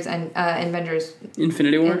Avengers and Avengers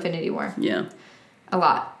Infinity War. Yeah. A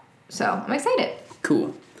lot. So I'm excited.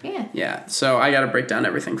 Cool. Yeah. Yeah. So I gotta break down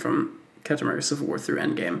everything from Captain America Civil War through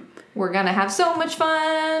Endgame. We're gonna have so much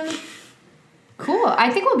fun. Cool.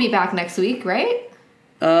 I think we'll be back next week, right?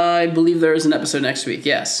 I believe there is an episode next week,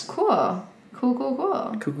 yes. Cool. Cool.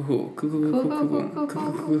 Cool.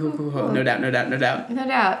 No doubt. No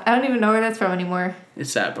doubt. I don't even know where that's from anymore.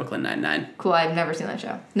 It's Brooklyn Nine-Nine. Cool, I've never seen that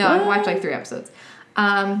show. No, I've watched like 3 episodes.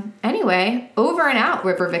 Anyway, over and out,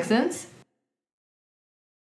 River Vixens.